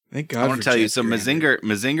 Thank God. I want to tell you, so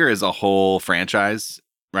Mazinger is a whole franchise,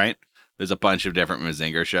 right? There's a bunch of different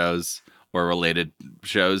Mazinger shows or related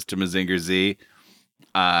shows to Mazinger Z.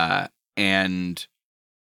 And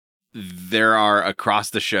there are, across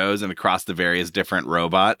the shows and across the various different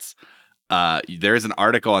robots, there's an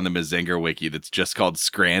article on the Mazinger wiki that's just called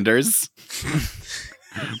Scranders.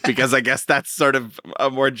 Because I guess that's sort of a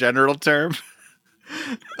more general term.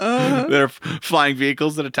 They're flying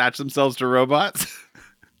vehicles that attach themselves to robots.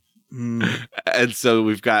 And so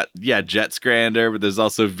we've got, Jet Scrander, but there's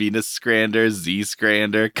also Venus Scrander, Z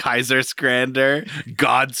Scrander, Kaiser Scrander,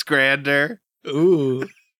 God Scrander. Ooh.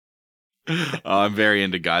 Oh, I'm very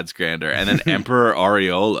into God Scrander. And then Emperor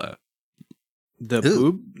Aureola. The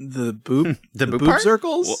boob part?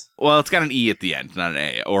 circles? Well, it's got an E at the end, not an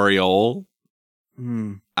A. Aureole?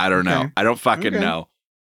 I don't know. I don't fucking know.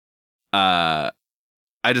 I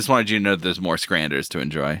just wanted you to know that there's more Scranders to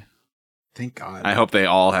enjoy. Thank God. I hope they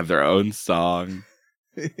all have their own song.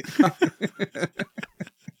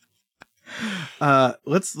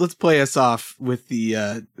 Let's play us off with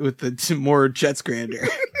the more Jet Scrander.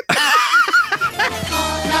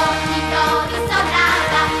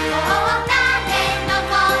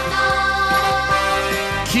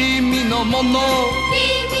 君のもの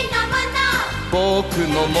僕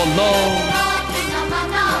のもの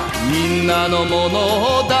みんなのも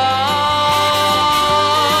のだ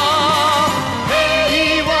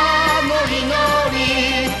平和の祈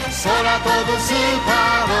り空飛ぶスーパ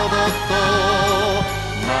ーロボット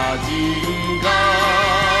マジンガ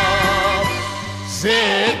ー Z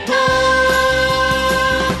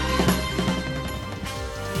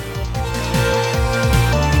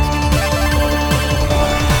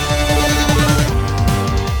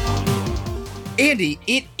Andy,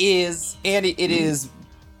 it is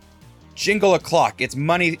jingle o'clock. It's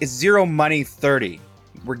money. It's 0 money 30.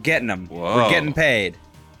 We're getting them. Whoa. We're getting paid.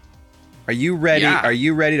 Are you ready? Yeah. Are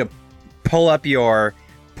you ready to pull up your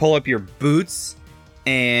boots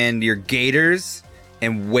and your gaiters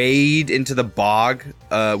and wade into the bog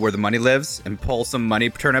where the money lives and pull some money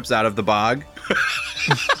turnips out of the bog?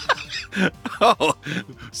 Oh,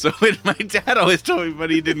 so when my dad always told me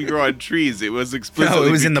money didn't grow on trees, it was explicitly No,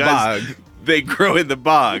 it was in the bog. They grow in the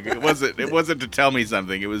bog. It wasn't to tell me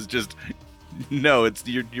something. It was just, no,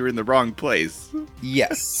 you're in the wrong place.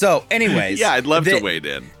 Yes. So, anyways, Yeah, I'd love to wade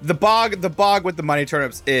in. The bog with the money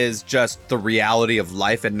turnips is just the reality of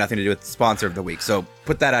life and nothing to do with the sponsor of the week. So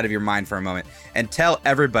put that out of your mind for a moment and tell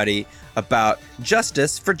everybody about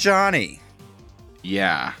Justice for Johnny.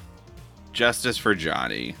 Yeah, Justice for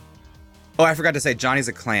Johnny. Oh, I forgot to say, Johnny's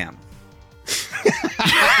a clam.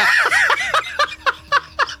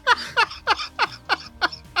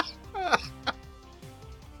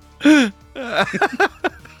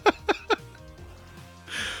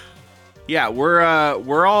 Yeah,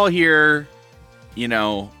 we're all here, you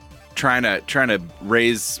know, trying to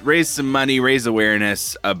raise some money, raise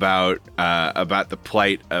awareness about the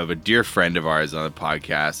plight of a dear friend of ours on the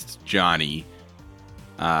podcast, Johnny.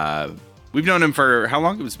 We've known him for how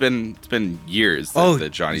long? It's been years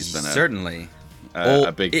that Johnny's been certainly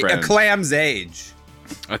a big friend. A clam's age.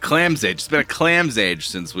 A clam's age. It's been a clam's age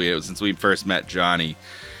since we first met Johnny,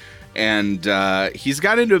 and he's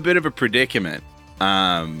got into a bit of a predicament.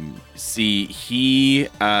 See, he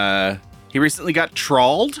recently got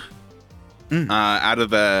trawled out of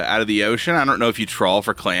the ocean. I don't know if you trawl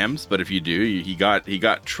for clams, but if you do, he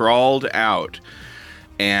got trawled out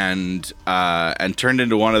and turned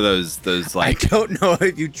into one of those like. I don't know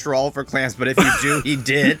if you trawl for clams, but if you do, he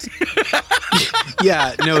did.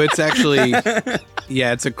 Yeah, no, it's actually,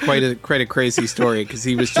 it's quite a crazy story because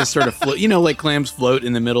he was just sort of like clams float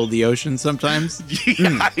in the middle of the ocean sometimes.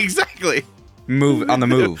 Yeah, exactly. On the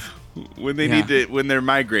move when they need to, when they're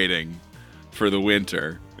migrating for the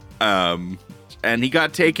winter. And he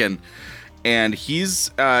got taken, and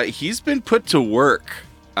he's been put to work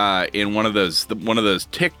in one of those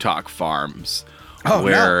TikTok farms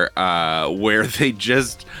where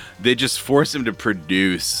they just force him to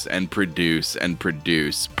produce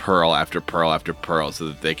pearl after pearl after pearl so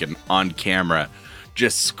that they can on camera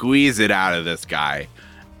just squeeze it out of this guy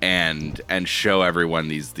and show everyone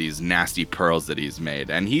these nasty pearls that he's made.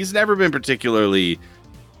 And he's never been particularly,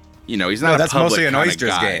 he's not. That's public mostly an kind of oysters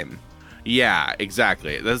guy. game. Yeah,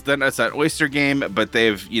 exactly. That's that oyster game, but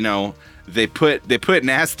they've they put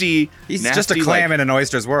nasty. He's nasty, just a clam in an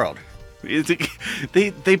oyster's world.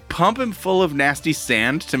 They pump him full of nasty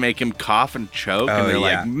sand to make him cough and choke, and they're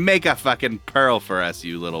like, make a fucking pearl for us,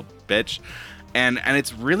 you little bitch. and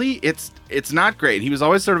it's really it's not great. He was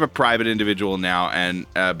always sort of a private individual now and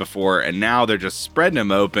before, and now they're just spreading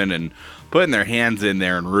him open and putting their hands in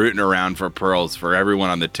there and rooting around for pearls for everyone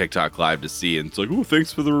on the TikTok live to see. And it's like, oh,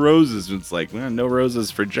 thanks for the roses. And it's like, well, no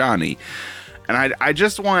roses for Johnny. And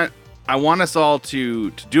I want us all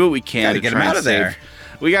to do what we can to get try him out and of there.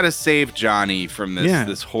 We got to save Johnny from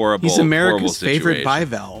this horrible. He's America's horrible favorite situation.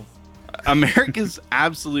 bivalve. America's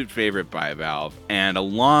absolute favorite bivalve and a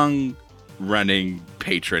long-running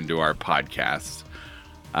patron to our podcast.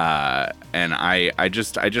 And I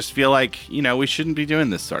just feel like, we shouldn't be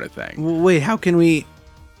doing this sort of thing. Well, wait, how can we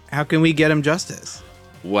get him justice?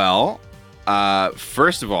 Well,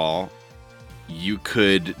 first of all, you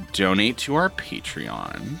could donate to our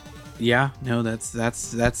Patreon. Yeah, no, that's sound.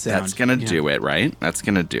 That's gonna do it, right? That's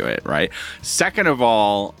gonna do it, right? Second of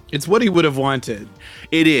all, It's what he would have wanted.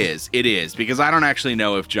 it is because I don't actually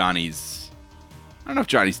know if Johnny's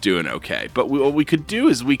doing okay. But what we could do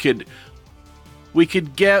is we could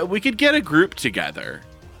get a group together,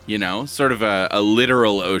 sort of a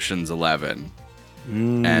literal Ocean's 11,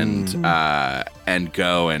 and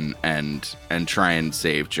go and try and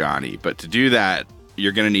save Johnny. But to do that,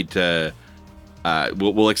 you're gonna need to.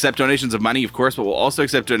 We'll accept donations of money, of course, but we'll also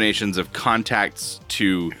accept donations of contacts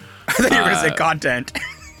to. I thought you were going to say content.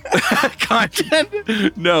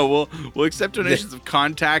 Content? No, we'll accept donations of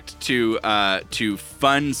contact to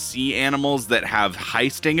fun sea animals that have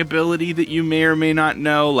heisting ability that you may or may not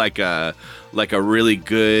know, like a really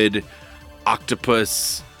good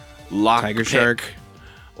octopus Tiger shark.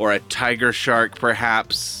 or a tiger shark,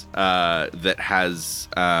 perhaps, that has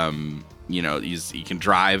he can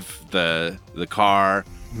drive the car.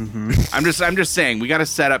 Mm-hmm. I'm just saying we got to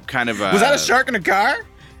set up kind of a. Was that a shark in a car?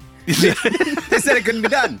 They said it couldn't be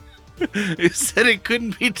done. He said it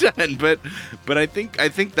couldn't be done, but I think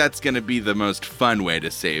that's going to be the most fun way to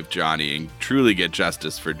save Johnny and truly get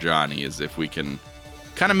justice for Johnny is if we can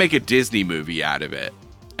kind of make a Disney movie out of it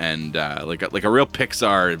and like a real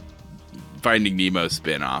Pixar Finding Nemo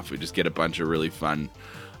spin-off. We just get a bunch of really fun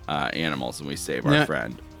animals and we save our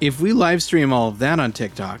friend. If we live stream all of that on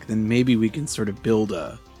TikTok, then maybe we can sort of build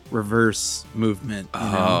a reverse movement.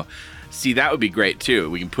 Oh, see, that would be great too.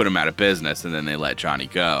 We can put them out of business and then they let Johnny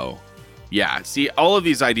go. Yeah, see, all of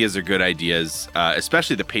these ideas are good ideas,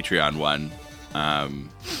 especially the Patreon one.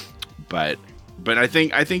 But I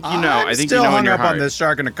think I think still you know hung in your up heart. on this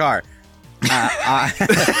shark in a car.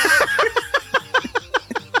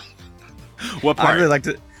 What part?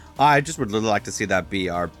 I just would really like to see that be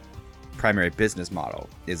our primary business model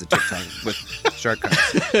is a TikTok with shark cars.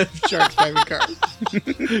 Sharks driving cars.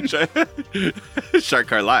 Shark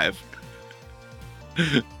Car Live.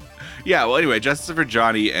 Yeah, well, anyway, justice for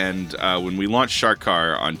Johnny, and when we launch Shark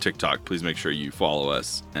Car on TikTok, please make sure you follow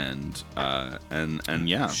us and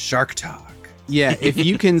yeah. Shark Talk. Yeah, if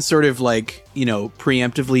you can sort of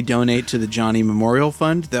preemptively donate to the Johnny Memorial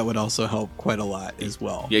Fund, that would also help quite a lot as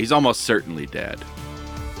well. Yeah, he's almost certainly dead.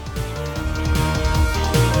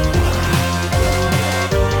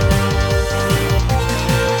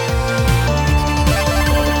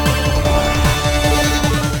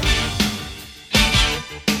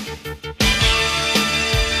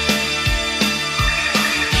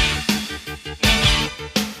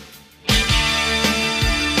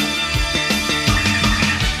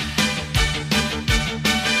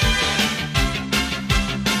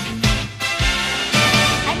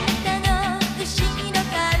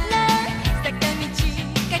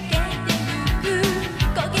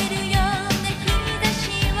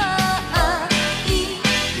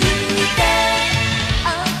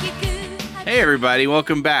 Everybody,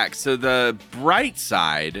 welcome back. So the bright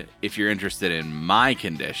side, if you're interested in my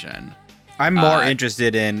condition, I'm more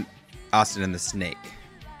interested in Austin and the Snake.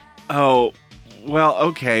 Oh, well,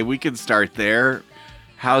 okay, we can start there.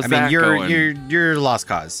 How's that going? You're lost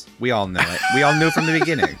cause. We all know it. We all knew from the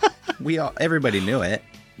beginning. Everybody knew it.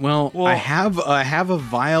 Well, I have a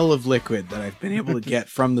vial of liquid that I've been able to get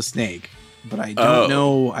from the snake, but I don't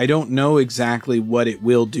know. I don't know exactly what it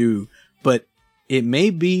will do, but it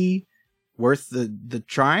may be worth the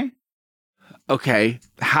try. Okay,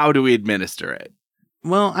 how do we administer it?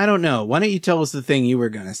 Well, I don't know. Why don't you tell us the thing you were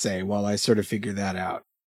going to say while I sort of figure that out?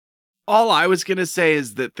 All I was going to say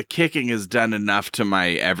is that the kicking has done enough to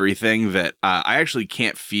my everything that I actually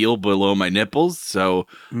can't feel below my nipples, so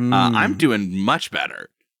I'm doing much better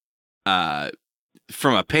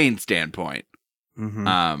from a pain standpoint.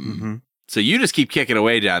 So you just keep kicking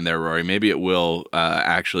away down there, Rory. Maybe it will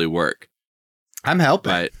actually work. I'm helping.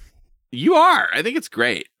 But you are. I think it's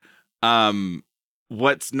great.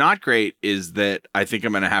 What's not great is that I think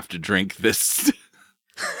I'm going to have to drink this.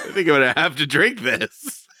 I think I'm going to have to drink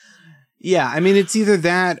this. Yeah, I mean, it's either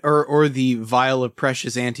that or the vial of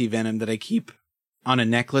precious anti-venom that I keep on a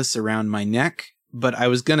necklace around my neck, but I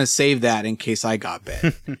was going to save that in case I got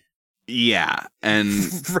bit. Yeah, and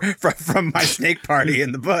from my snake party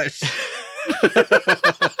in the bush.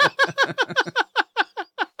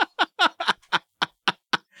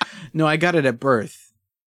 No, I got it at birth.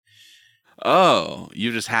 oh,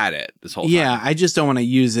 you just had it this whole Yeah, time. I just don't want to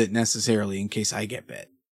use it necessarily in case I get bit.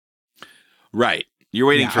 Right. You're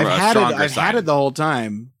waiting for a stronger I've sign. had it the whole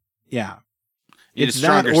time. Yeah. You need It's a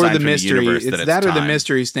that stronger or sign the from mystery. universe It's that that or the time.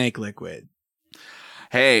 mystery snake liquid.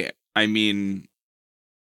 Hey, I mean,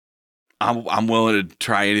 I'm willing to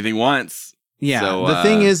try anything once. Yeah. So, the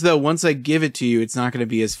thing is, though, once I give it to you, it's not going to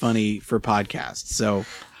be as funny for podcasts. So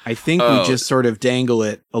I think we just sort of dangle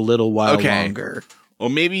it a little while longer. Well,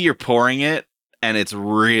 maybe you're pouring it and it's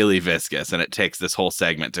really viscous and it takes this whole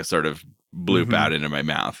segment to sort of bloop out into my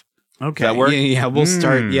mouth. Okay. Does that work? Yeah, we'll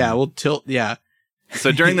start. Yeah, we'll tilt. Yeah.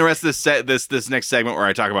 So during the rest of this next segment where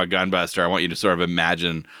I talk about Gunbuster, I want you to sort of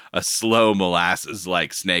imagine a slow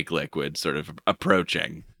molasses-like snake liquid sort of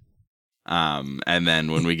approaching. And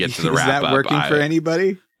then when we get to the wrap up, is that working for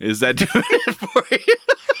anybody? Is that doing it for you?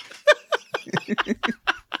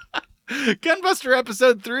 Gunbuster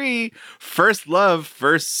episode 3, First Love,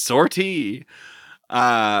 First Sortie.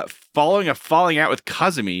 Following a falling out with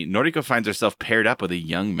Kazumi, Noriko finds herself paired up with a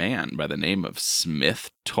young man by the name of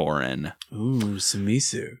Smith Torin. Ooh,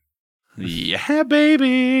 Sumisu. Yeah,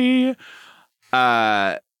 baby.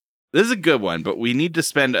 This is a good one, but we need to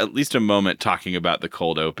spend at least a moment talking about the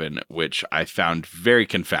cold open, which I found very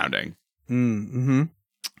confounding. Mm-hmm.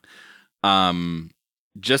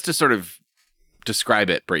 Just to sort of describe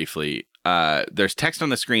it briefly, there's text on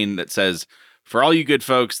the screen that says, "For all you good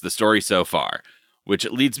folks, the story so far," which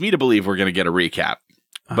leads me to believe we're going to get a recap.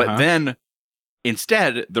 But then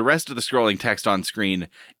instead, the rest of the scrolling text on screen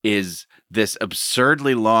is this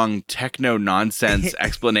absurdly long techno nonsense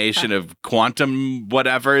explanation of quantum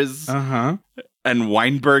whatevers and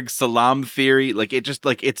Weinberg salam theory. Like it just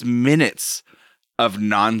like it's minutes of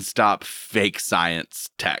nonstop fake science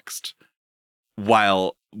text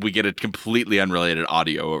while we get a completely unrelated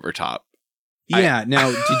audio over top. Yeah.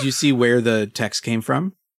 Now, did you see where the text came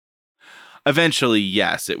from? Eventually,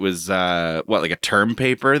 yes. It was like a term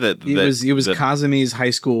paper that It was Kazumi's high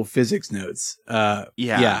school physics notes.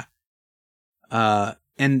 Yeah.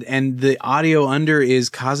 And the audio under is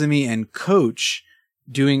Kazumi and Coach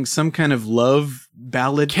doing some kind of love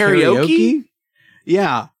ballad karaoke.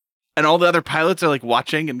 Yeah. And all the other pilots are like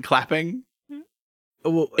watching and clapping.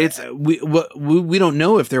 Well, we don't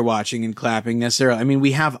know if they're watching and clapping necessarily. I mean,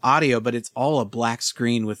 we have audio, but it's all a black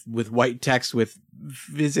screen with white text with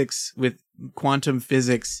physics, with quantum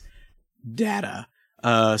physics data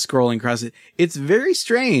scrolling across it. It's very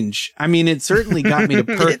strange. I mean, it certainly got me to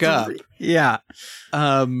perk up. Yeah.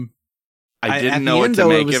 I didn't know what to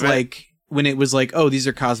make of it. Like when it was like, oh, these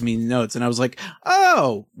are Kazumi notes, and I was like,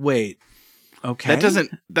 oh, wait, okay,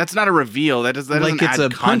 that's not a reveal. That doesn't like it's add a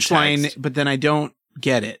punchline, context. but then I don't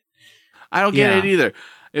get it. I don't get it either.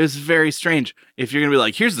 It was very strange. If you're gonna be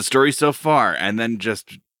like, here's the story so far, and then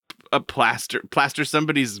just plaster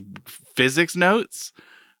somebody's physics notes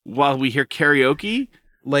while we hear karaoke,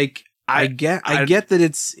 like I get that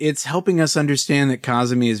it's helping us understand that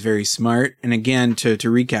Kazumi is very smart. And again, to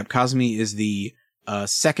recap, Kazumi is the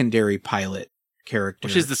secondary pilot character.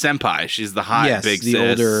 She's the senpai. She's the hot big the sis.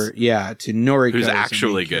 older, to Noriko, who's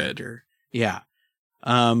actually good. Character. Yeah.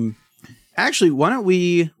 Actually, why don't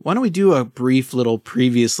we do a brief little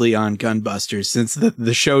previously on Gunbusters, since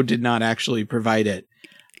the show did not actually provide it.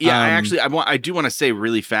 Yeah, I do want to say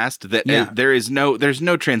really fast that there's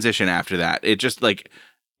no transition after that. It just like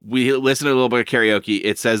we listen to a little bit of karaoke.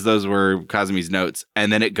 It says those were Kazumi's notes,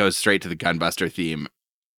 and then it goes straight to the Gunbuster theme,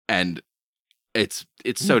 and it's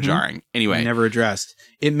so jarring. Anyway, never addressed.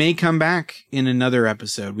 It may come back in another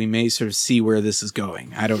episode. We may sort of see where this is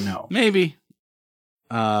going. I don't know. Maybe.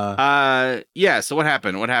 Yeah. So what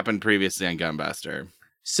happened? What happened previously on Gunbuster?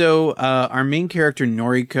 So our main character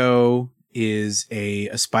Noriko is a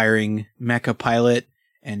aspiring mecha pilot,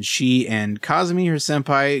 and she and Kazumi, her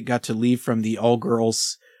senpai, got to leave from the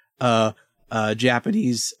all-girls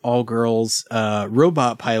Japanese all-girls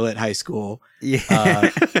robot pilot high school. Yeah.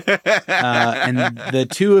 And the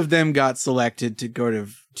two of them got selected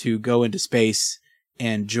to go into space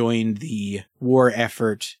and join the war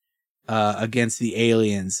effort against the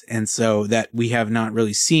aliens. And so that we have not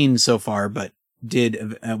really seen so far, but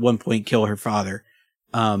did at one point kill her father,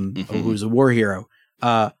 who was a war hero.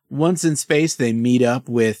 Once in space, they meet up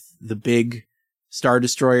with the big Star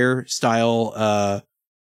Destroyer style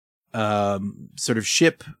sort of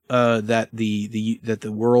ship that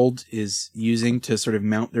the world is using to sort of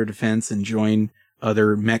mount their defense and join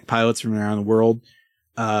other mech pilots from around the world.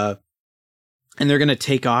 And they're going to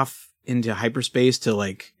take off into hyperspace to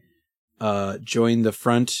like join the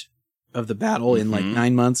front of the battle in like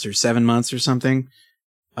 9 months or 7 months or something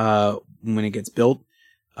when it gets built.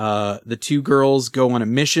 The two girls go on a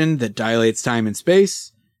mission that dilates time and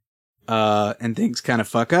space, and things kind of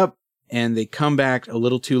fuck up, and they come back a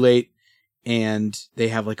little too late, and they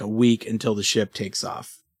have like a week until the ship takes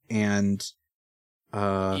off. And so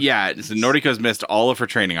Noriko's missed all of her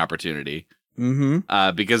training opportunity.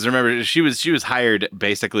 Because remember, she was hired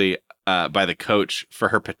basically by the coach for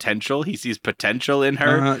her potential. He sees potential in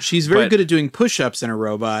her. She's very good at doing push-ups in a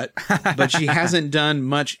robot, but she hasn't done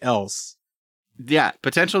much else. Yeah,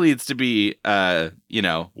 potential needs to be,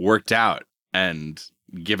 worked out and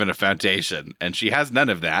given a foundation, and she has none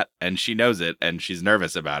of that, and she knows it, and she's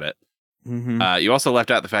nervous about it. You also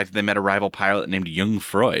left out the fact that they met a rival pilot named Jung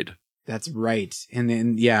Freud. That's right, and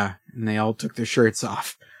then and they all took their shirts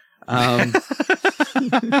off. So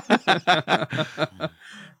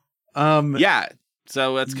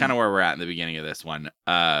that's kind of where we're at in the beginning of this one.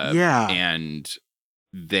 And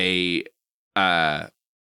they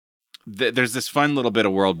there's this fun little bit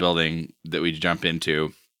of world building that we jump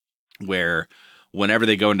into where whenever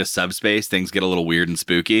they go into subspace, things get a little weird and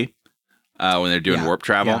spooky when they're doing warp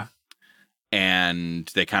travel. And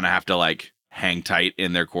they kind of have to like hang tight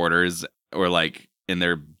in their quarters or like in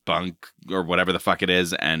their bunk or whatever the fuck it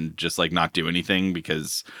is and just like not do anything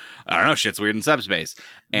because I don't know, shit's weird in subspace.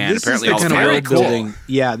 And this apparently is the all kind of very world cool. building.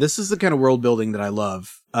 Yeah, this is the kind of world building that I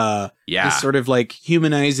love. It's sort of like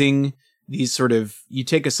humanizing these sort of, you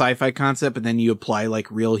take a sci-fi concept and then you apply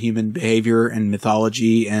like real human behavior and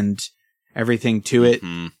mythology and everything to it,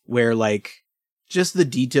 where like just the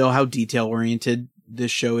detail, how detail oriented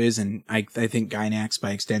this show is, and I think Gynax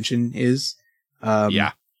by extension is.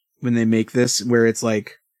 When they make this, where it's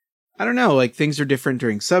like, I don't know, like things are different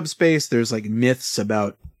during subspace. There's like myths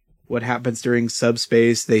about what happens during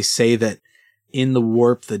subspace. They say that in the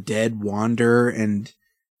warp, the dead wander and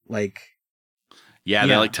like.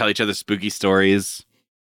 They like tell each other spooky stories.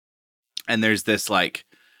 And there's this like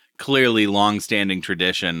clearly long-standing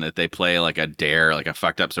tradition that they play like a dare, like a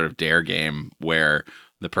fucked up sort of dare game where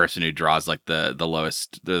the person who draws like the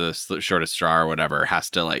lowest, the shortest straw or whatever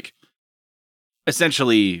has to like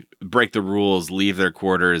essentially break the rules, leave their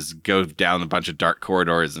quarters, go down a bunch of dark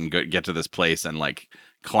corridors and get to this place and like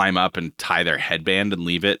climb up and tie their headband and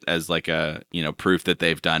leave it as like a, proof that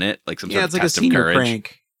they've done it. Like some sort of test of courage. Yeah, it's like a senior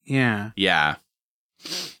prank. Yeah. Yeah.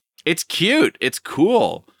 It's cute. It's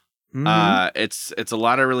cool. It's a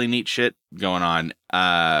lot of really neat shit going on.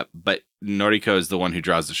 But Noriko is the one who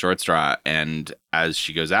draws the short straw. And as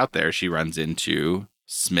she goes out there, she runs into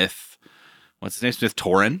Smith. What's his name? Smith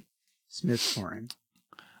Torin.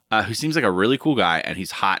 Who seems like a really cool guy, and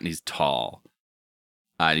he's hot and he's tall.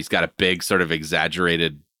 And he's got a big sort of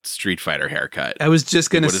exaggerated Street Fighter haircut. I was just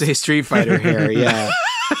going to say Street Fighter hair, yeah.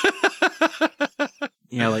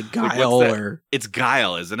 Yeah, like Guile or... It's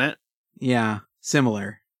Guile, isn't it? Yeah,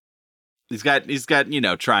 similar. He's got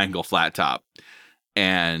triangle flat top.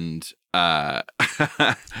 And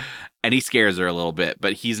and he scares her a little bit,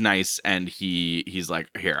 but he's nice, and he's like,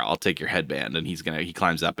 here, I'll take your headband, and he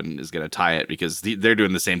climbs up and is gonna tie it because they're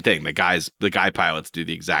doing the same thing. The guy pilots do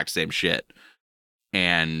the exact same shit,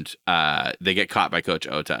 and they get caught by Coach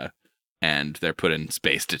Ota, and they're put in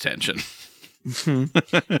space detention.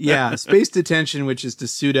 Yeah, space detention, which is to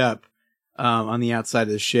suit up on the outside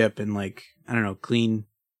of the ship and like, I don't know, cleaning.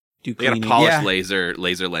 They gotta polish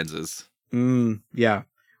laser lenses. Yeah,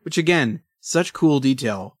 which again, such cool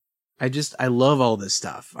detail. I love all this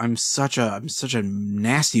stuff. I'm such a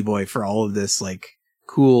nasty boy for all of this like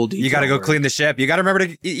cool detail. You got to go clean the ship. You got to remember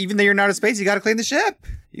to, even though you're not in space, you got to clean the ship.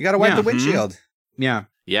 You got to wipe the windshield. Yeah.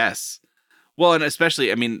 Yes. Well, and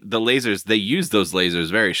especially, I mean, the lasers, they use those lasers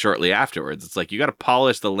very shortly afterwards. It's like you got to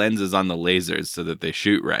polish the lenses on the lasers so that they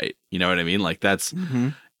shoot right. You know what I mean? Like that's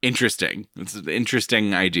interesting. It's an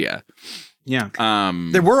interesting idea. Yeah.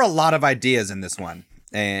 There were a lot of ideas in this one.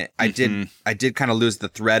 And I did kind of lose the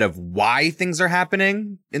thread of why things are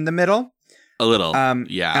happening in the middle. A little.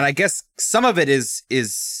 Yeah. And I guess some of it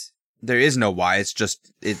is there is no why. It's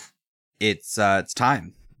just it's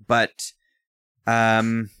time. But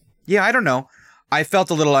yeah, I don't know. I felt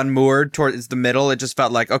a little unmoored towards the middle. It just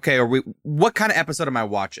felt like, okay, what kind of episode am I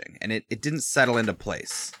watching? And it didn't settle into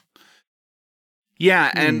place.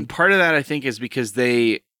 Yeah, and part of that I think is because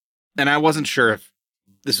and I wasn't sure if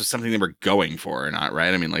this was something they were going for or not,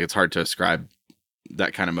 right? I mean, like it's hard to ascribe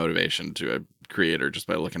that kind of motivation to a creator just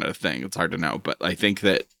by looking at a thing. It's hard to know, but I think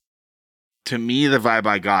that to me, the vibe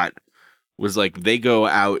I got was like they go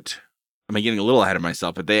out. I'm getting a little ahead of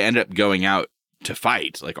myself, but they end up going out to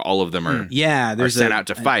fight. Like all of them are, there's sent out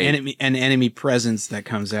to fight. An enemy presence that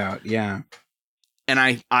comes out. Yeah.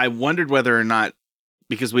 And I wondered whether or not,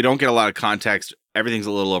 because we don't get a lot of context, everything's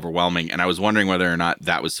a little overwhelming. And I was wondering whether or not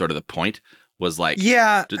that was sort of the point, was like,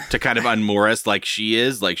 to kind of unmoor us like she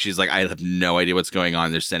is. Like, she's like, I have no idea what's going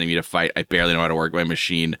on. They're sending me to fight. I barely know how to work my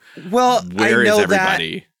machine. Well, Where I know is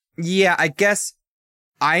everybody? Yeah, I guess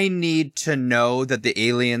I need to know that the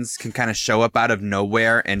aliens can kind of show up out of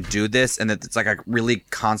nowhere and do this, and that it's like a really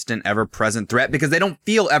constant, ever-present threat, because they don't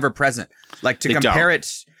feel ever-present. Like to compare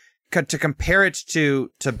it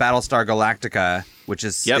to Battlestar Galactica, which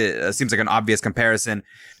is seems like an obvious comparison.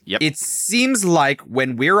 Yep. It seems like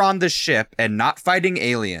when we're on the ship and not fighting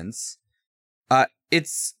aliens,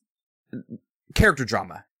 it's character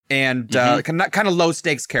drama and kind of low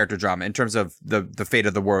stakes character drama in terms of the fate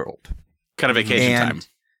of the world. Kind of vacation time.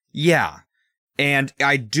 Yeah. And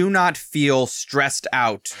I do not feel stressed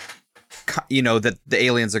out, that the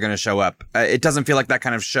aliens are going to show up. It doesn't feel like that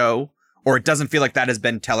kind of show, or it doesn't feel like that has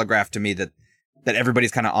been telegraphed to me that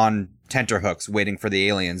everybody's kind of on tenterhooks waiting for the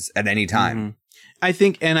aliens at any time. Mm-hmm. I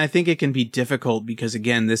think it can be difficult because,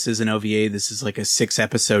 again, this is an OVA. This is like a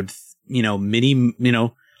 6-episode,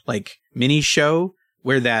 mini show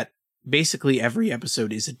where that basically every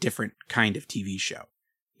episode is a different kind of TV show,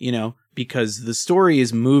 because the story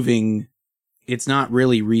is moving. It's not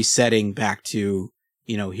really resetting back to,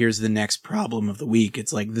 here's the next problem of the week.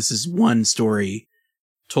 It's like, this is one story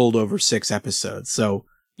told over 6 episodes. So,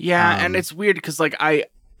 and it's weird because like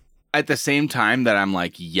at the same time that I'm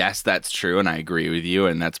like, yes, that's true, and I agree with you,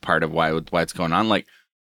 and that's part of why it's going on. Like,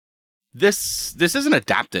 this isn't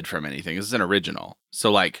adapted from anything. This is an original.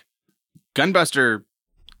 So like, Gunbuster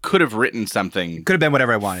could have written something. Could have been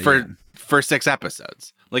whatever I wanted for 6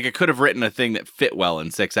 episodes. Like, it could have written a thing that fit well in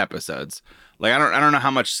 6 episodes. Like, I don't know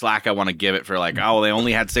how much slack I want to give it for like, oh, they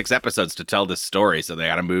only had 6 episodes to tell this story, so they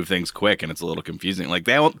got to move things quick, and it's a little confusing. Like,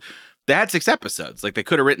 they had 6 episodes. Like, they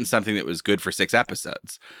could have written something that was good for 6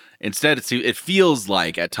 episodes. Instead, it feels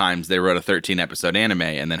like at times they wrote a 13-episode anime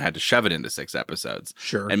and then had to shove it into 6 episodes.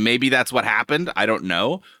 Sure. And maybe that's what happened. I don't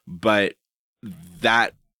know. But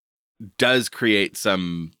that does create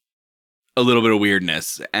a little bit of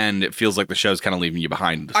weirdness, and it feels like the show's kind of leaving you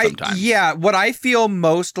behind sometimes. What I feel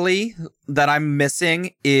mostly that I'm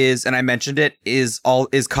missing is, and I mentioned it, is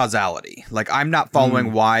causality. Like, I'm not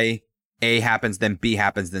following why A happens, then B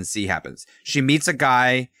happens, then C happens. She meets a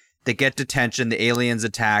guy, they get detention, the aliens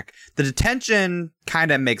attack. The detention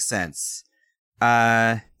kind of makes sense.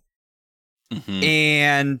 And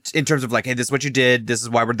in terms of like, hey, this is what you did, this is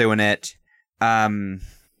why we're doing it. I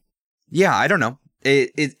don't know.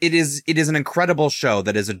 It is an incredible show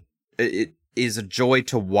that is a joy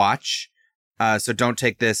to watch. So don't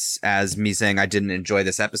take this as me saying I didn't enjoy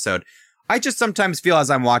this episode. I just sometimes feel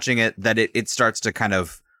as I'm watching it that it starts to kind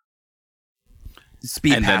of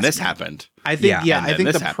speed and past then this me. happened. I think I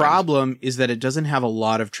think the problem is that it doesn't have a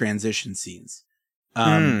lot of transition scenes.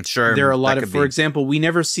 Sure. There are a lot of, for example, we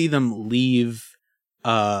never see them leave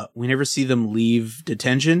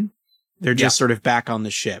detention. They're just sort of back on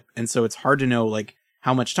the ship. And so it's hard to know, like,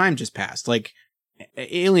 how much time just passed. Like,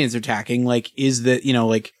 aliens attacking, like, is that,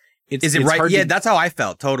 like, is it right? Yeah, that's how I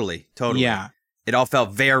felt. Totally. Yeah. It all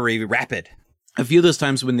felt very rapid. A few of those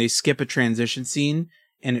times when they skip a transition scene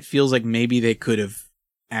and it feels like maybe they could have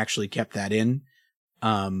actually kept that in,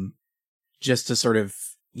 just to sort of,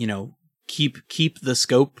 keep the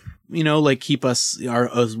scope, like keep us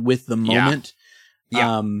with the moment.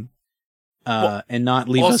 Yeah. And not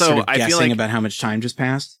leave us sort of guessing about how much time just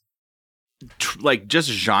passed. Like, just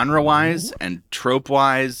genre-wise and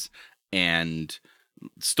trope-wise and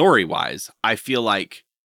story-wise, I feel like,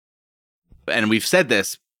 and we've said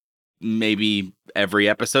this maybe every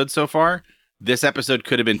episode so far, this episode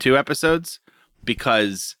could have been 2 episodes,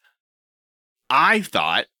 because I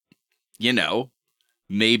thought,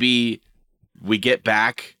 maybe we get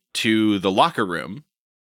back to the locker room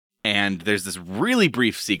and there's this really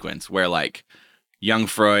brief sequence where like young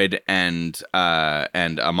Freud and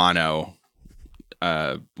Amano,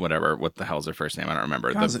 what the hell's her first name? I don't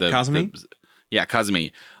remember. Kazumi?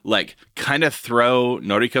 Kazumi, like, kind of throw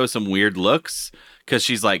Noriko some weird looks because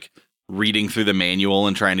she's like reading through the manual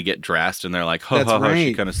and trying to get dressed, and they're like, ho,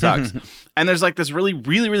 she kind of sucks. And there's like this really,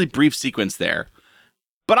 really, really brief sequence there.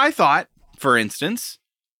 But I thought, for instance,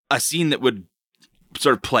 a scene that would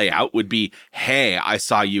sort of play out would be, hey, I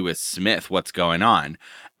saw you as Smith, what's going on?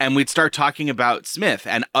 And we'd start talking about Smith,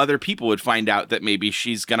 and other people would find out that maybe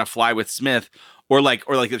she's gonna fly with Smith, or like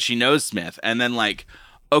that she knows Smith, and then like,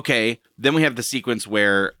 okay, then we have the sequence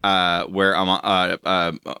where I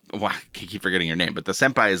keep forgetting your name, but the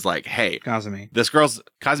senpai is like, hey, Kazumi.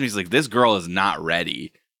 Kazumi's like, this girl is not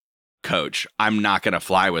ready, coach. I'm not going to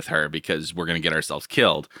fly with her because we're going to get ourselves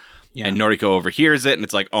killed. Yeah. And Noriko overhears it, and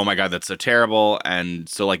it's like, oh my God, that's so terrible. And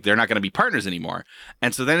so, like, they're not going to be partners anymore.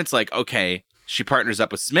 And so then it's like, okay, she partners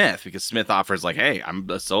up with Smith because Smith offers, like, hey, I'm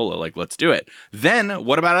a solo, like, let's do it. Then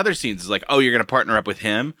what about other scenes? It's like, oh, you're going to partner up with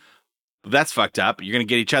him? That's fucked up. You're going to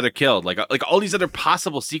get each other killed. Like all these other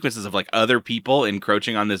possible sequences of, like, other people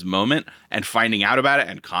encroaching on this moment and finding out about it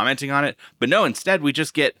and commenting on it. But no, instead, we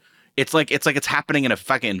just get... It's like it's happening in a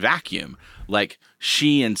fucking vacuum. Like,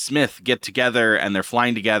 she and Smith get together and they're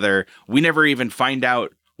flying together. We never even find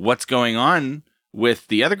out what's going on with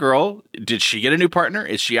the other girl. Did she get a new partner?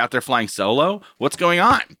 Is she out there flying solo? What's going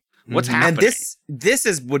on? What's happening? And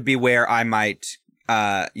this would be where I might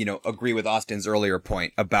agree with Austin's earlier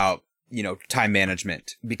point about, time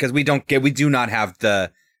management, because we do not have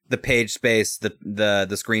the page space,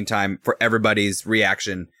 the screen time for everybody's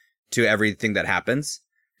reaction to everything that happens.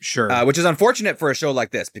 Sure. Which is unfortunate for a show like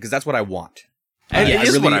this, because that's what I want. It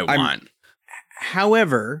is what I want.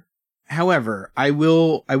 However, I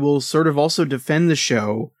will sort of also defend the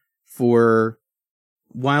show for,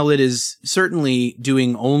 while it is certainly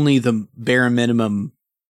doing only the bare minimum,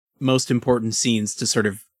 most important scenes to sort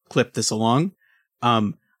of clip this along.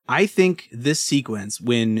 I think this sequence,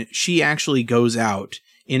 when she actually goes out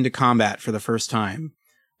into combat for the first time,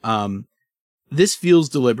 this feels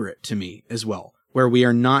deliberate to me as well, where we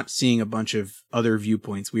are not seeing a bunch of other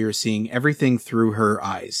viewpoints. We are seeing everything through her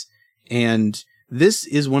eyes. And this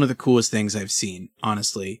is one of the coolest things I've seen,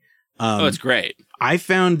 honestly. It's great. I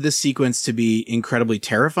found this sequence to be incredibly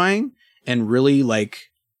terrifying and really,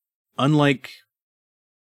 like, unlike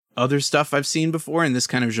other stuff I've seen before in this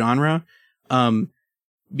kind of genre.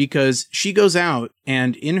 Because she goes out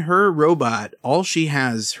and in her robot, all she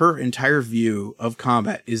has, her entire view of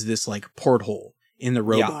combat is this, like, porthole in the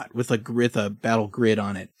robot with a battle grid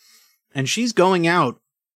on it. And she's going out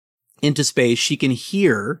into space. She can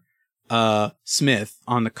hear Smith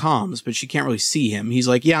on the comms, but she can't really see him. He's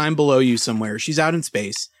like, yeah, I'm below you somewhere. She's out in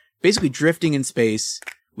space, basically drifting in space.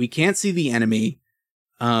 We can't see the enemy.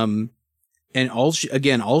 And all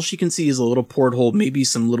she can see is a little porthole, maybe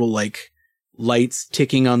some little, like, lights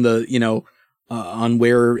ticking on the, on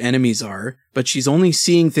where enemies are, but she's only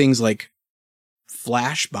seeing things like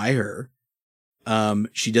flash by her.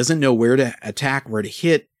 She doesn't know where to attack, where to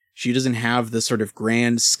hit. She doesn't have the sort of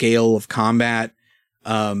grand scale of combat.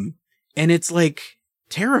 And it's, like,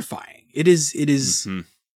 terrifying. It is,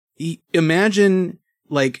 imagine,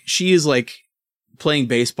 like, she is, like, playing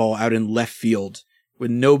baseball out in left field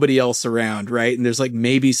with nobody else around, right? And there's, like,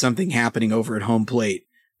 maybe something happening over at home plate,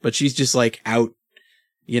 but she's just, like, out,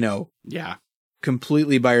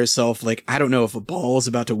 completely by herself. Like, I don't know if a ball is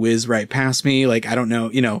about to whiz right past me. Like, I don't know,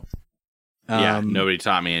 Nobody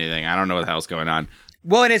taught me anything. I don't know what the hell's going on.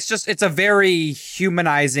 Well, and it's a very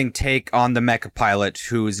humanizing take on the mecha pilot,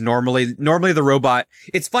 who's normally the robot.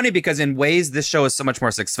 It's funny because in ways this show is so much more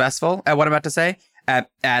successful at what I'm about to say, at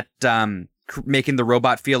making the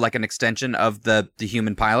robot feel like an extension of the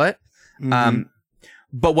human pilot. Mm-hmm.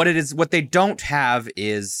 But what they don't have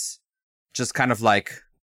is just kind of like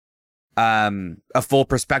a full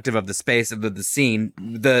perspective of the space of the scene.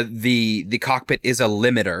 The cockpit is a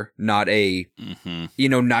limiter, not a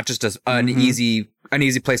not just an easy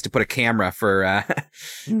place to put a camera for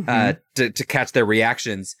to catch their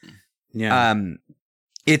reactions. Yeah.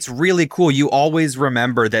 It's really cool. You always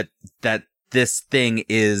remember that this thing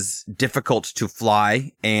is difficult to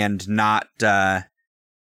fly and not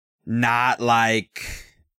like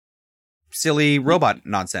silly robot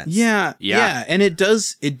nonsense. Yeah. And it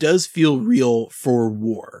does feel real for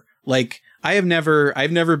war. Like, I've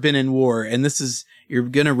never been in war, and you're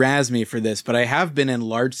gonna razz me for this, but I have been in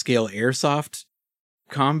large scale airsoft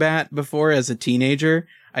combat before as a teenager.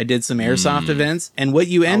 I did some airsoft events, and what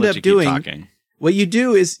you end up doing, what you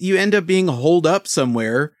do is you end up being holed up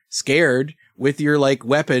somewhere, scared, with your, like,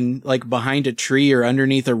 weapon, like, behind a tree or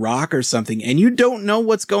underneath a rock or something, and you don't know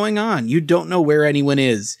what's going on. You don't know where anyone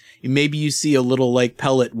is. Maybe you see a little, like,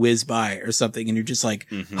 pellet whiz by or something, and you're just like,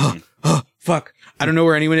 oh, fuck. I don't know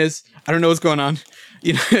where anyone is. I don't know what's going on.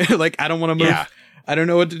 Like, I don't want to move. Yeah. I don't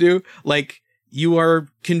know what to do. Like, you are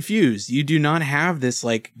confused. You do not have this,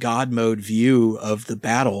 like, God mode view of the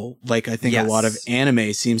battle, like I think a lot of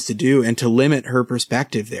anime seems to do, and to limit her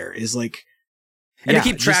perspective there is, like, and to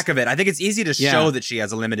keep track of it. I think it's easy to show that she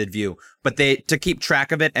has a limited view, but to keep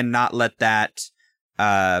track of it and not let that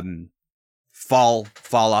fall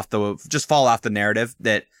off the narrative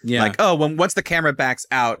that like, oh, once the camera backs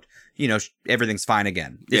out, everything's fine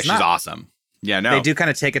again. Yeah, It's she's not. awesome. Yeah, no. They do kind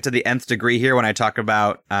of take it to the nth degree here when I talk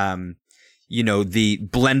about, the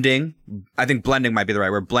blending. I think blending might be the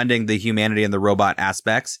right word. Blending the humanity and the robot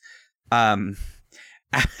aspects.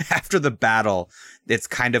 After the battle, it's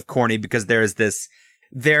kind of corny because there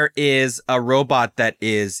is a robot that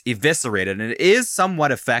is eviscerated, and it is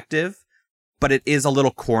somewhat effective, but it is a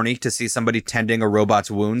little corny to see somebody tending a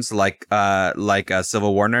robot's wounds like a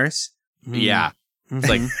Civil War nurse. Yeah. It's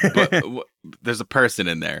like, but there's a person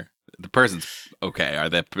in there. The person's okay.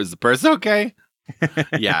 Is the person okay?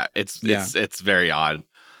 Yeah, it's very odd.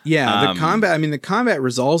 Yeah, the combat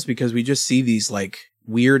resolves because we just see these like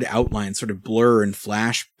weird outlines sort of blur and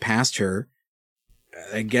flash past her.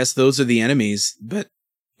 I guess those are the enemies, but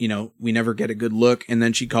we never get a good look. And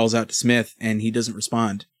then she calls out to Smith and he doesn't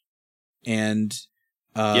respond. And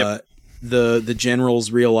the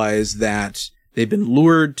generals realize that they've been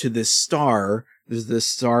lured to this star. There's this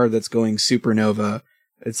star that's going supernova.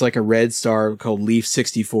 It's like a red star called Leaf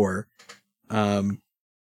 64. And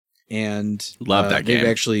love that game. They've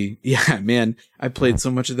actually, yeah, man, I played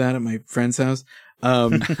so much of that at my friend's house.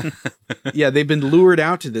 Yeah, they've been lured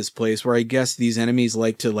out to this place where I guess these enemies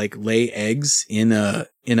like to lay eggs in a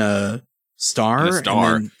star, and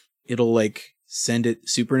then it'll send it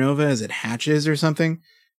supernova as it hatches or something.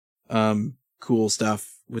 Cool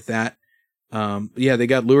stuff with that. Yeah, they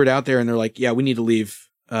got lured out there and they're like, yeah, we need to leave.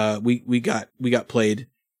 We got played.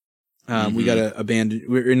 We gotta abandon.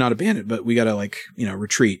 We're not abandoned, but we gotta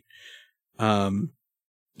retreat.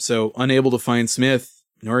 So unable to find Smith,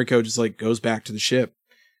 Noriko just goes back to the ship.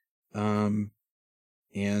 And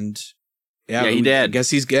yeah, he dead. I guess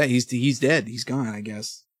he's dead. He's gone, I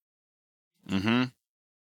guess. Mm-hmm.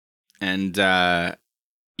 And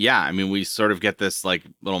yeah, I mean, we sort of get this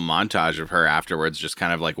little montage of her afterwards, just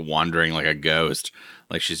kind of wandering like a ghost.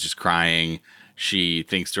 She's just crying. She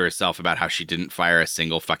thinks to herself about how she didn't fire a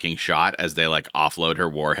single fucking shot as they offload her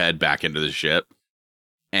warhead back into the ship.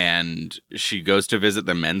 And she goes to visit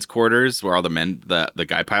the men's quarters where all the men, the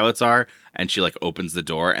guy pilots are. And she opens the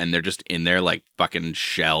door and they're just in there fucking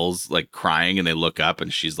shells, crying. And they look up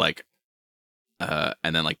and she's and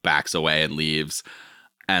then backs away and leaves.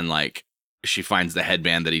 And she finds the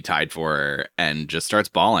headband that he tied for her and just starts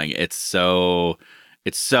bawling. It's so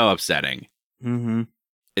upsetting. Mm-hmm.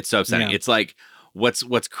 It's so upsetting. Yeah. It's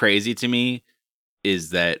what's crazy to me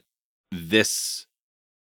is that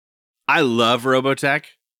I love Robotech.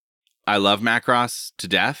 I love Macross to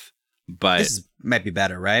death, but this might be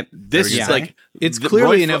better, right? This is it's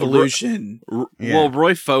clearly an evolution. Well,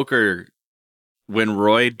 Roy Fokker, when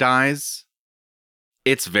Roy dies,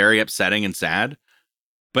 it's very upsetting and sad,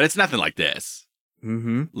 but it's nothing like this.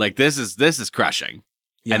 Mm-hmm. This is crushing,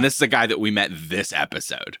 and this is a guy that we met this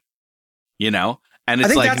episode. And it's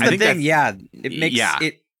I think that's the thing. Yeah, it makes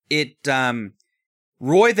it.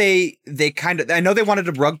 Roy, they kind of, I know they wanted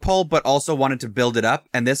to rug pull, but also wanted to build it up,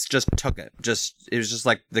 and this just took it. It was just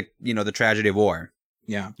like the tragedy of war.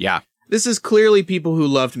 Yeah. Yeah. This is clearly people who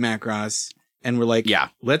loved Macross and were like, yeah,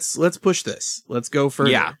 let's push this. Let's go further.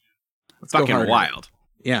 Yeah. Let's fucking go harder. Wild.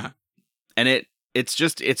 Yeah. And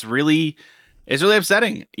it's really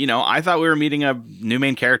upsetting. I thought we were meeting a new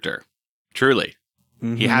main character. Truly.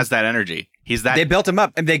 Mm-hmm. He has that energy. They built him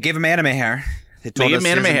up and they gave him anime hair. They gave him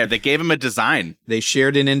anime hair. They gave him a design. They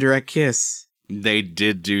shared an indirect kiss. They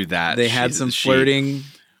did do that. They had some flirting.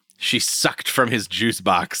 She sucked from his juice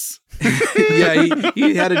box. Yeah,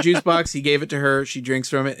 he had a juice box. He gave it to her. She drinks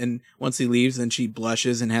from it. And once he leaves, then she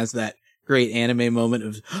blushes and has that great anime moment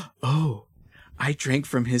of, oh, I drank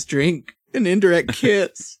from his drink. An indirect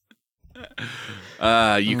kiss.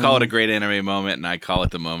 You call it a great anime moment, and I call it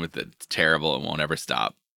the moment that's terrible and won't ever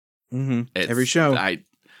stop. Mm-hmm. Every show.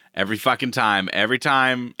 Every fucking time. Every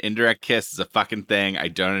time indirect kiss is a fucking thing. I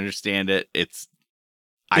don't understand it. It's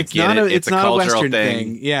a cultural Western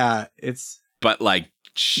thing. Yeah, but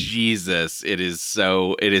Jesus, it is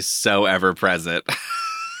so ever present.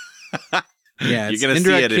 Yeah, you're gonna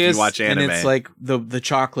see it if you watch anime. And it's the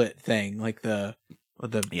chocolate thing, the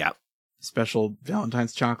special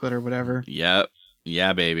Valentine's chocolate or whatever. Yep.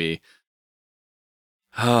 Yeah, baby.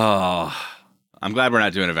 Oh, I'm glad we're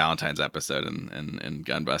not doing a Valentine's episode in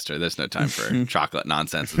Gunbuster. There's no time for chocolate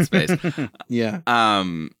nonsense in space. Yeah.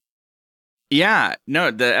 Yeah.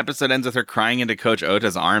 No, the episode ends with her crying into Coach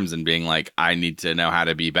Ota's arms and being like, I need to know how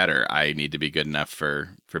to be better. I need to be good enough for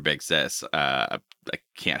Big Sis. I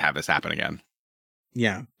can't have this happen again.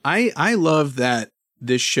 Yeah. I love that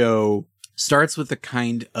this show starts with the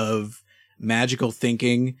kind of magical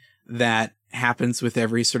thinking that happens with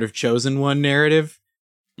every sort of chosen one narrative.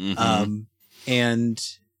 Mm-hmm.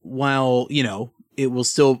 And while, it will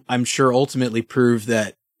still, I'm sure, ultimately prove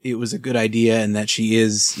that it was a good idea and that she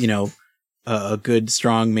is, a good,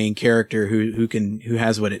 strong main character who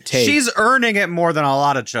has what it takes. She's earning it more than a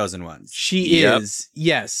lot of chosen ones. She is,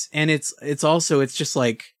 yes. And it's just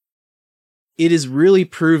like, it is really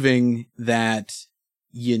proving that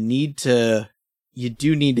you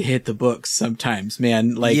do need to hit the books sometimes,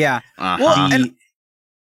 man. Like, yeah. Uh-huh. Well, and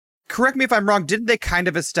correct me if I'm wrong. Didn't they kind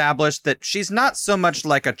of establish that she's not so much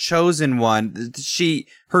like a chosen one?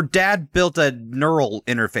 Her dad built a neural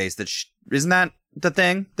interface isn't that the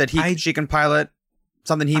thing that she can pilot?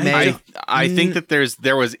 Something he made. I think that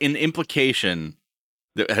there was an implication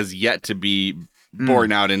that has yet to be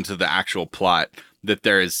borne out into the actual plot that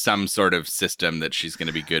there is some sort of system that she's going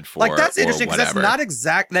to be good for. Like, that's interesting because that's not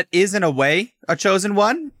exact. That is in a way a chosen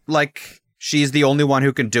one. Like, she's the only one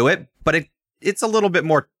who can do it, but it's a little bit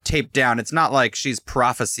more taped down. It's not like she's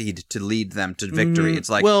prophesied to lead them to victory. It's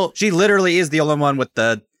like, she literally is the only one with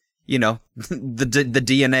the, the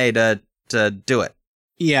DNA to do it.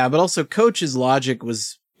 Yeah, but also Coach's logic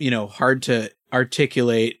was, hard to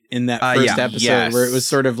articulate in that first episode where it was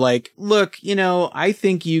sort of like, look, I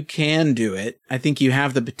think you can do it. I think you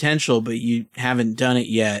have the potential, but you haven't done it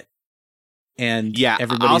yet. And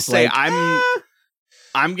everybody's I'll say like,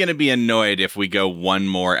 I'm going to be annoyed if we go one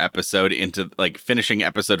more episode into like finishing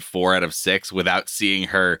episode 4 out of 6 without seeing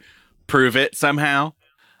her prove it somehow.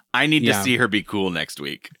 I need to see her be cool next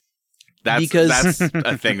week. That's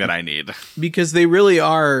a thing that I need. Because they really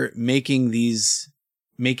are making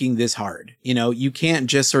this hard. You can't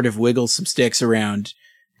just sort of wiggle some sticks around,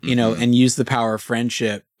 and use the power of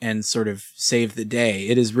friendship and sort of save the day.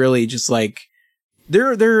 It is really just like,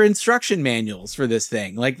 there are instruction manuals for this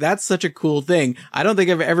thing. Like, that's such a cool thing. I don't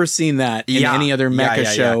think I've ever seen that in any other mecha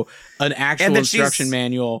show. An actual instruction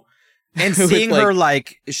manual. And seeing her,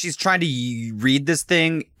 like, she's trying to read this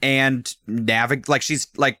thing and navigate, like, she's,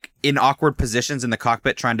 like, in awkward positions in the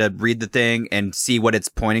cockpit trying to read the thing and see what it's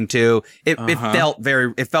pointing to. It felt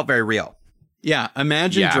very real. Yeah,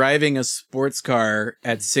 imagine driving a sports car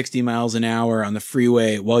at 60 miles an hour on the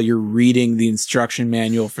freeway while you're reading the instruction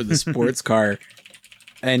manual for the sports car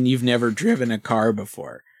and you've never driven a car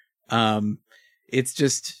before. It's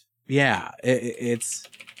just, it's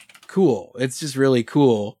cool. It's just really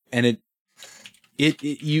cool. And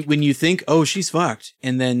you when you think, oh, she's fucked,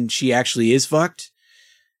 and then she actually is fucked.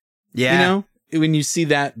 Yeah. When you see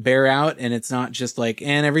that bear out and it's not just like,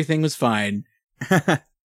 and everything was fine.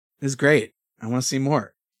 It's great. I want to see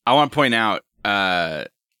more. I want to point out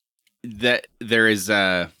that there is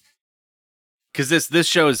because this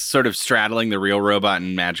show is sort of straddling the real robot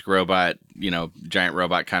and magic robot, giant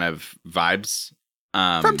robot kind of vibes.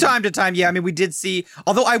 From time to time, yeah. I mean, we did see,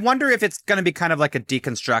 although I wonder if it's going to be kind of like a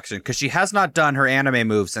deconstruction because she has not done her anime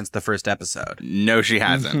move since the first episode. No, she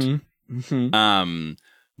hasn't.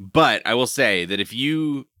 But I will say that if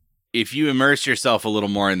you immerse yourself a little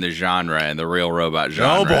more in the genre and the real robot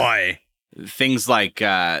genre, oh boy, things like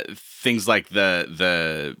the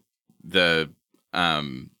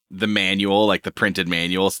manual, like the printed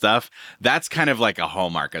manual stuff, that's kind of like a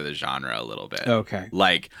hallmark of the genre a little bit. Okay,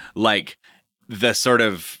 like the sort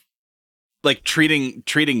of like treating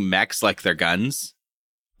mechs like they're guns,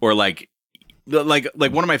 or like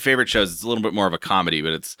one of my favorite shows. It's a little bit more of a comedy,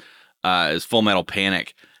 but it's is Full Metal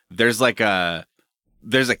Panic. There's a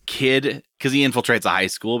kid, because he infiltrates a high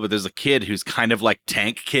school, but there's a kid who's kind of like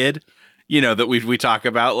Tank Kid, that we talk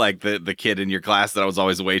about, like the kid in your class that I was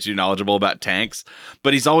always way too knowledgeable about tanks,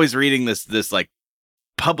 but he's always reading this like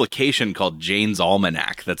publication called Jane's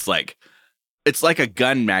Almanac that's like, it's like a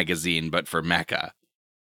gun magazine, but for mecha.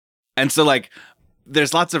 And so like,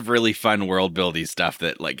 there's lots of really fun world building stuff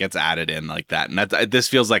that like gets added in like that. And this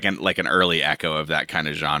feels like an early echo of that kind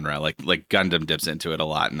of genre. Like Gundam dips into it a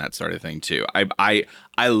lot and that sort of thing too. I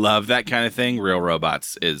love that kind of thing. Real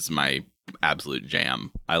Robots is my absolute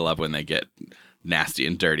jam. I love when they get nasty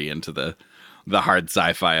and dirty into the hard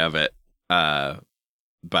sci-fi of it.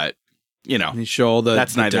 But they show all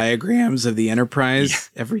the diagrams of the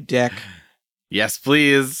Enterprise, every deck. Yes,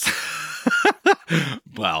 please.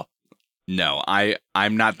 Well, no,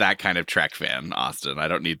 I'm not that kind of Trek fan, Austin. I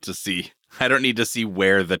don't need to see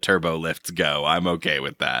where the turbo lifts go. I'm okay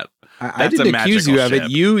with that. I didn't accuse you of it.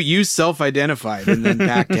 You self-identified and then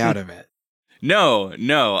backed out of it. No,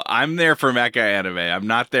 I'm there for mecha anime. I'm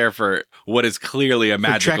not there for what is clearly a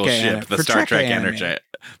magical ship, the Star Trek Enterprise.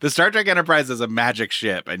 The Star Trek Enterprise is a magic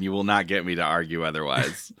ship, and you will not get me to argue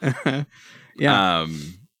otherwise. Yeah.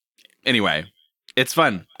 Anyway, it's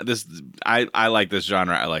fun. I like this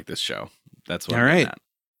genre. I like this show. That's what. All right.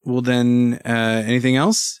 Well, then, anything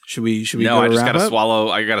else? Should we? No, I just gotta swallow.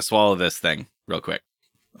 I gotta swallow this thing real quick.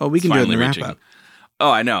 Oh, we can do it in the wrap up. Oh,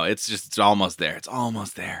 I know. It's almost there. It's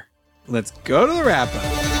almost there. Let's go to the wrap up.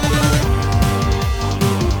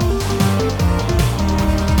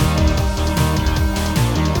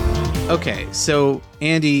 Okay, so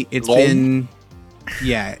Andy, it's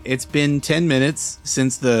been 10 minutes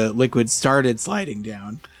since the liquid started sliding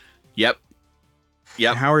down. Yep.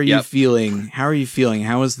 How are you feeling? How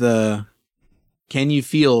is can you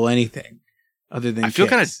feel anything other than I feel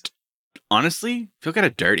kicks? honestly, feel kind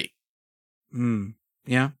of dirty.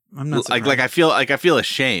 Yeah, I'm not surprised. I feel a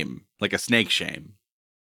shame, like a snake shame.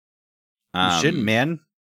 You shouldn't, man.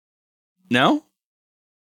 No?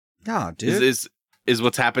 No, dude. Is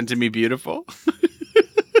what's happened to me beautiful?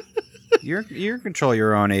 You're control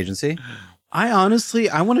your own agency. I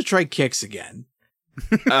want to try kicks again.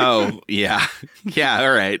 Oh, yeah. Yeah,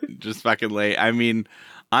 all right. Just fucking late. I mean,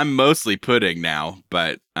 I'm mostly pudding now,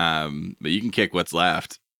 but you can kick what's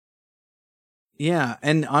left. Yeah,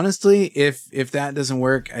 and honestly, if that doesn't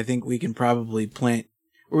work, I think we can probably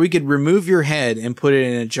we could remove your head and put it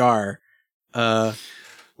in a jar. The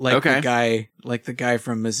guy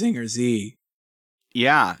from Mazinger Z.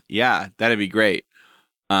 Yeah, that'd be great.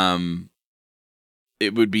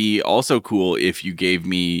 It would be also cool if you gave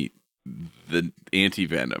me the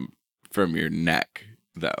anti-venom from your neck,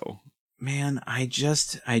 though. Man, I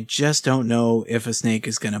just don't know if a snake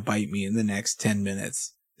is going to bite me in the next 10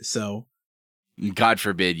 minutes. So, God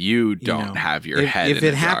forbid you don't have your head if in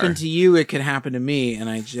it happened to you, it could happen to me, and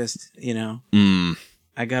I just,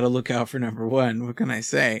 I got to look out for number one. What can I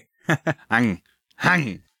say?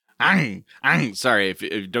 Sorry,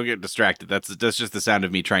 if don't get distracted. That's just the sound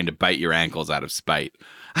of me trying to bite your ankles out of spite.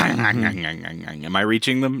 Am I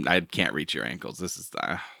reaching them? I can't reach your ankles. This is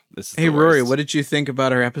Hey, the Rory, worst. what did you think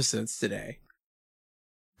about our episodes today?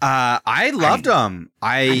 I loved them.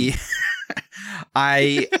 I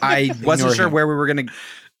wasn't sure where we were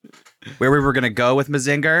gonna go with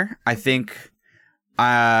Mazinger. I think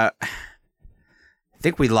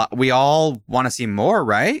we all want to see more,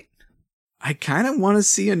 right? I kind of want to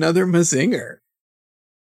see another Mazinger.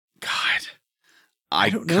 God, I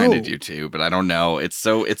don't kind know. of do too, but I don't know. It's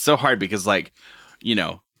so hard because, like,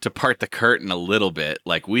 to part the curtain a little bit,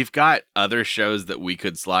 like, we've got other shows that we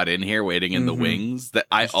could slot in here waiting in the wings that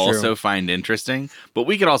I also find interesting, but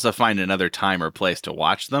we could also find another time or place to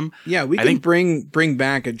watch them. Yeah, we can bring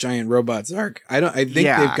back a Giant Robots arc. I think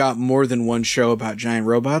they've got more than one show about giant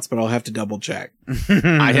robots, but I'll have to double check.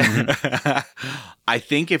 I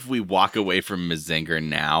think if we walk away from Mazinger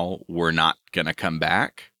now, we're not going to come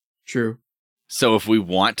back. True. So if we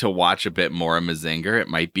want to watch a bit more of Mazinger, it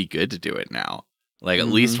might be good to do it now. Like, at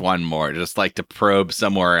least one more, just like to probe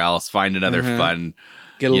somewhere else, find another fun,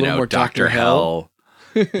 get a little more Dr. Hell.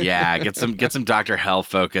 Yeah, get some Dr. Hell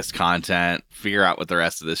focused content, figure out what the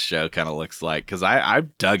rest of this show kind of looks like. Cause I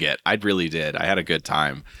dug it. I really did. I had a good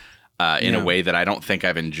time in a way that I don't think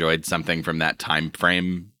I've enjoyed something from that time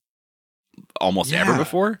frame almost ever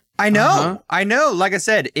before. I know. Like I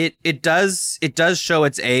said, it does show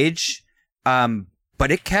its age.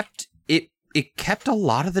 But it kept a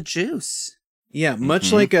lot of the juice. Yeah,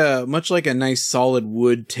 much like a nice solid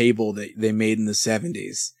wood table that they made in the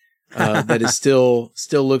 70s. That is still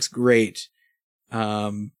looks great.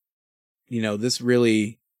 This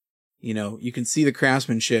really, you can see the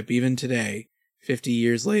craftsmanship even today, 50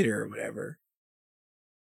 years later or whatever.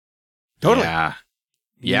 Totally.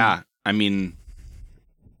 Yeah. I mean,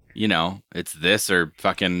 it's this or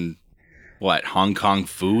fucking what, Hong Kong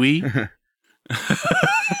Phooey?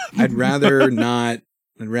 I'd rather not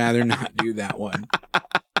do that one.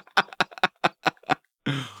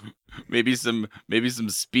 Maybe some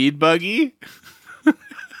speed buggy.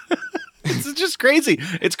 It's just crazy.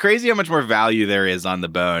 It's crazy how much more value there is on the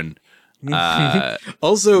bone.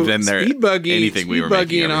 Also, than Speed Buggy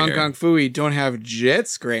and Hong here. Kong Phooey don't have jet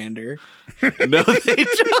Scrander. No, they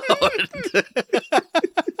don't.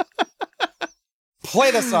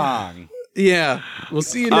 Play the song. Yeah, we'll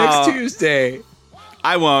see you next Tuesday.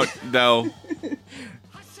 I won't, though.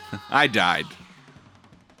 I died.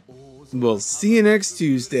 We'll see you next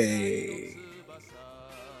Tuesday.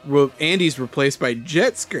 Well, Andy's replaced by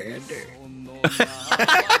Jet Scrander.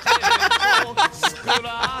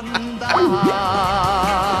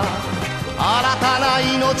 新たな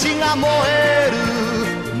命が燃え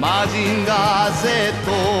るマジンガー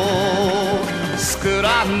Z スク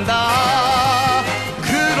ランダーク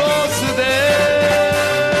ロスで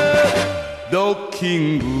ドッキ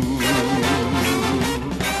ング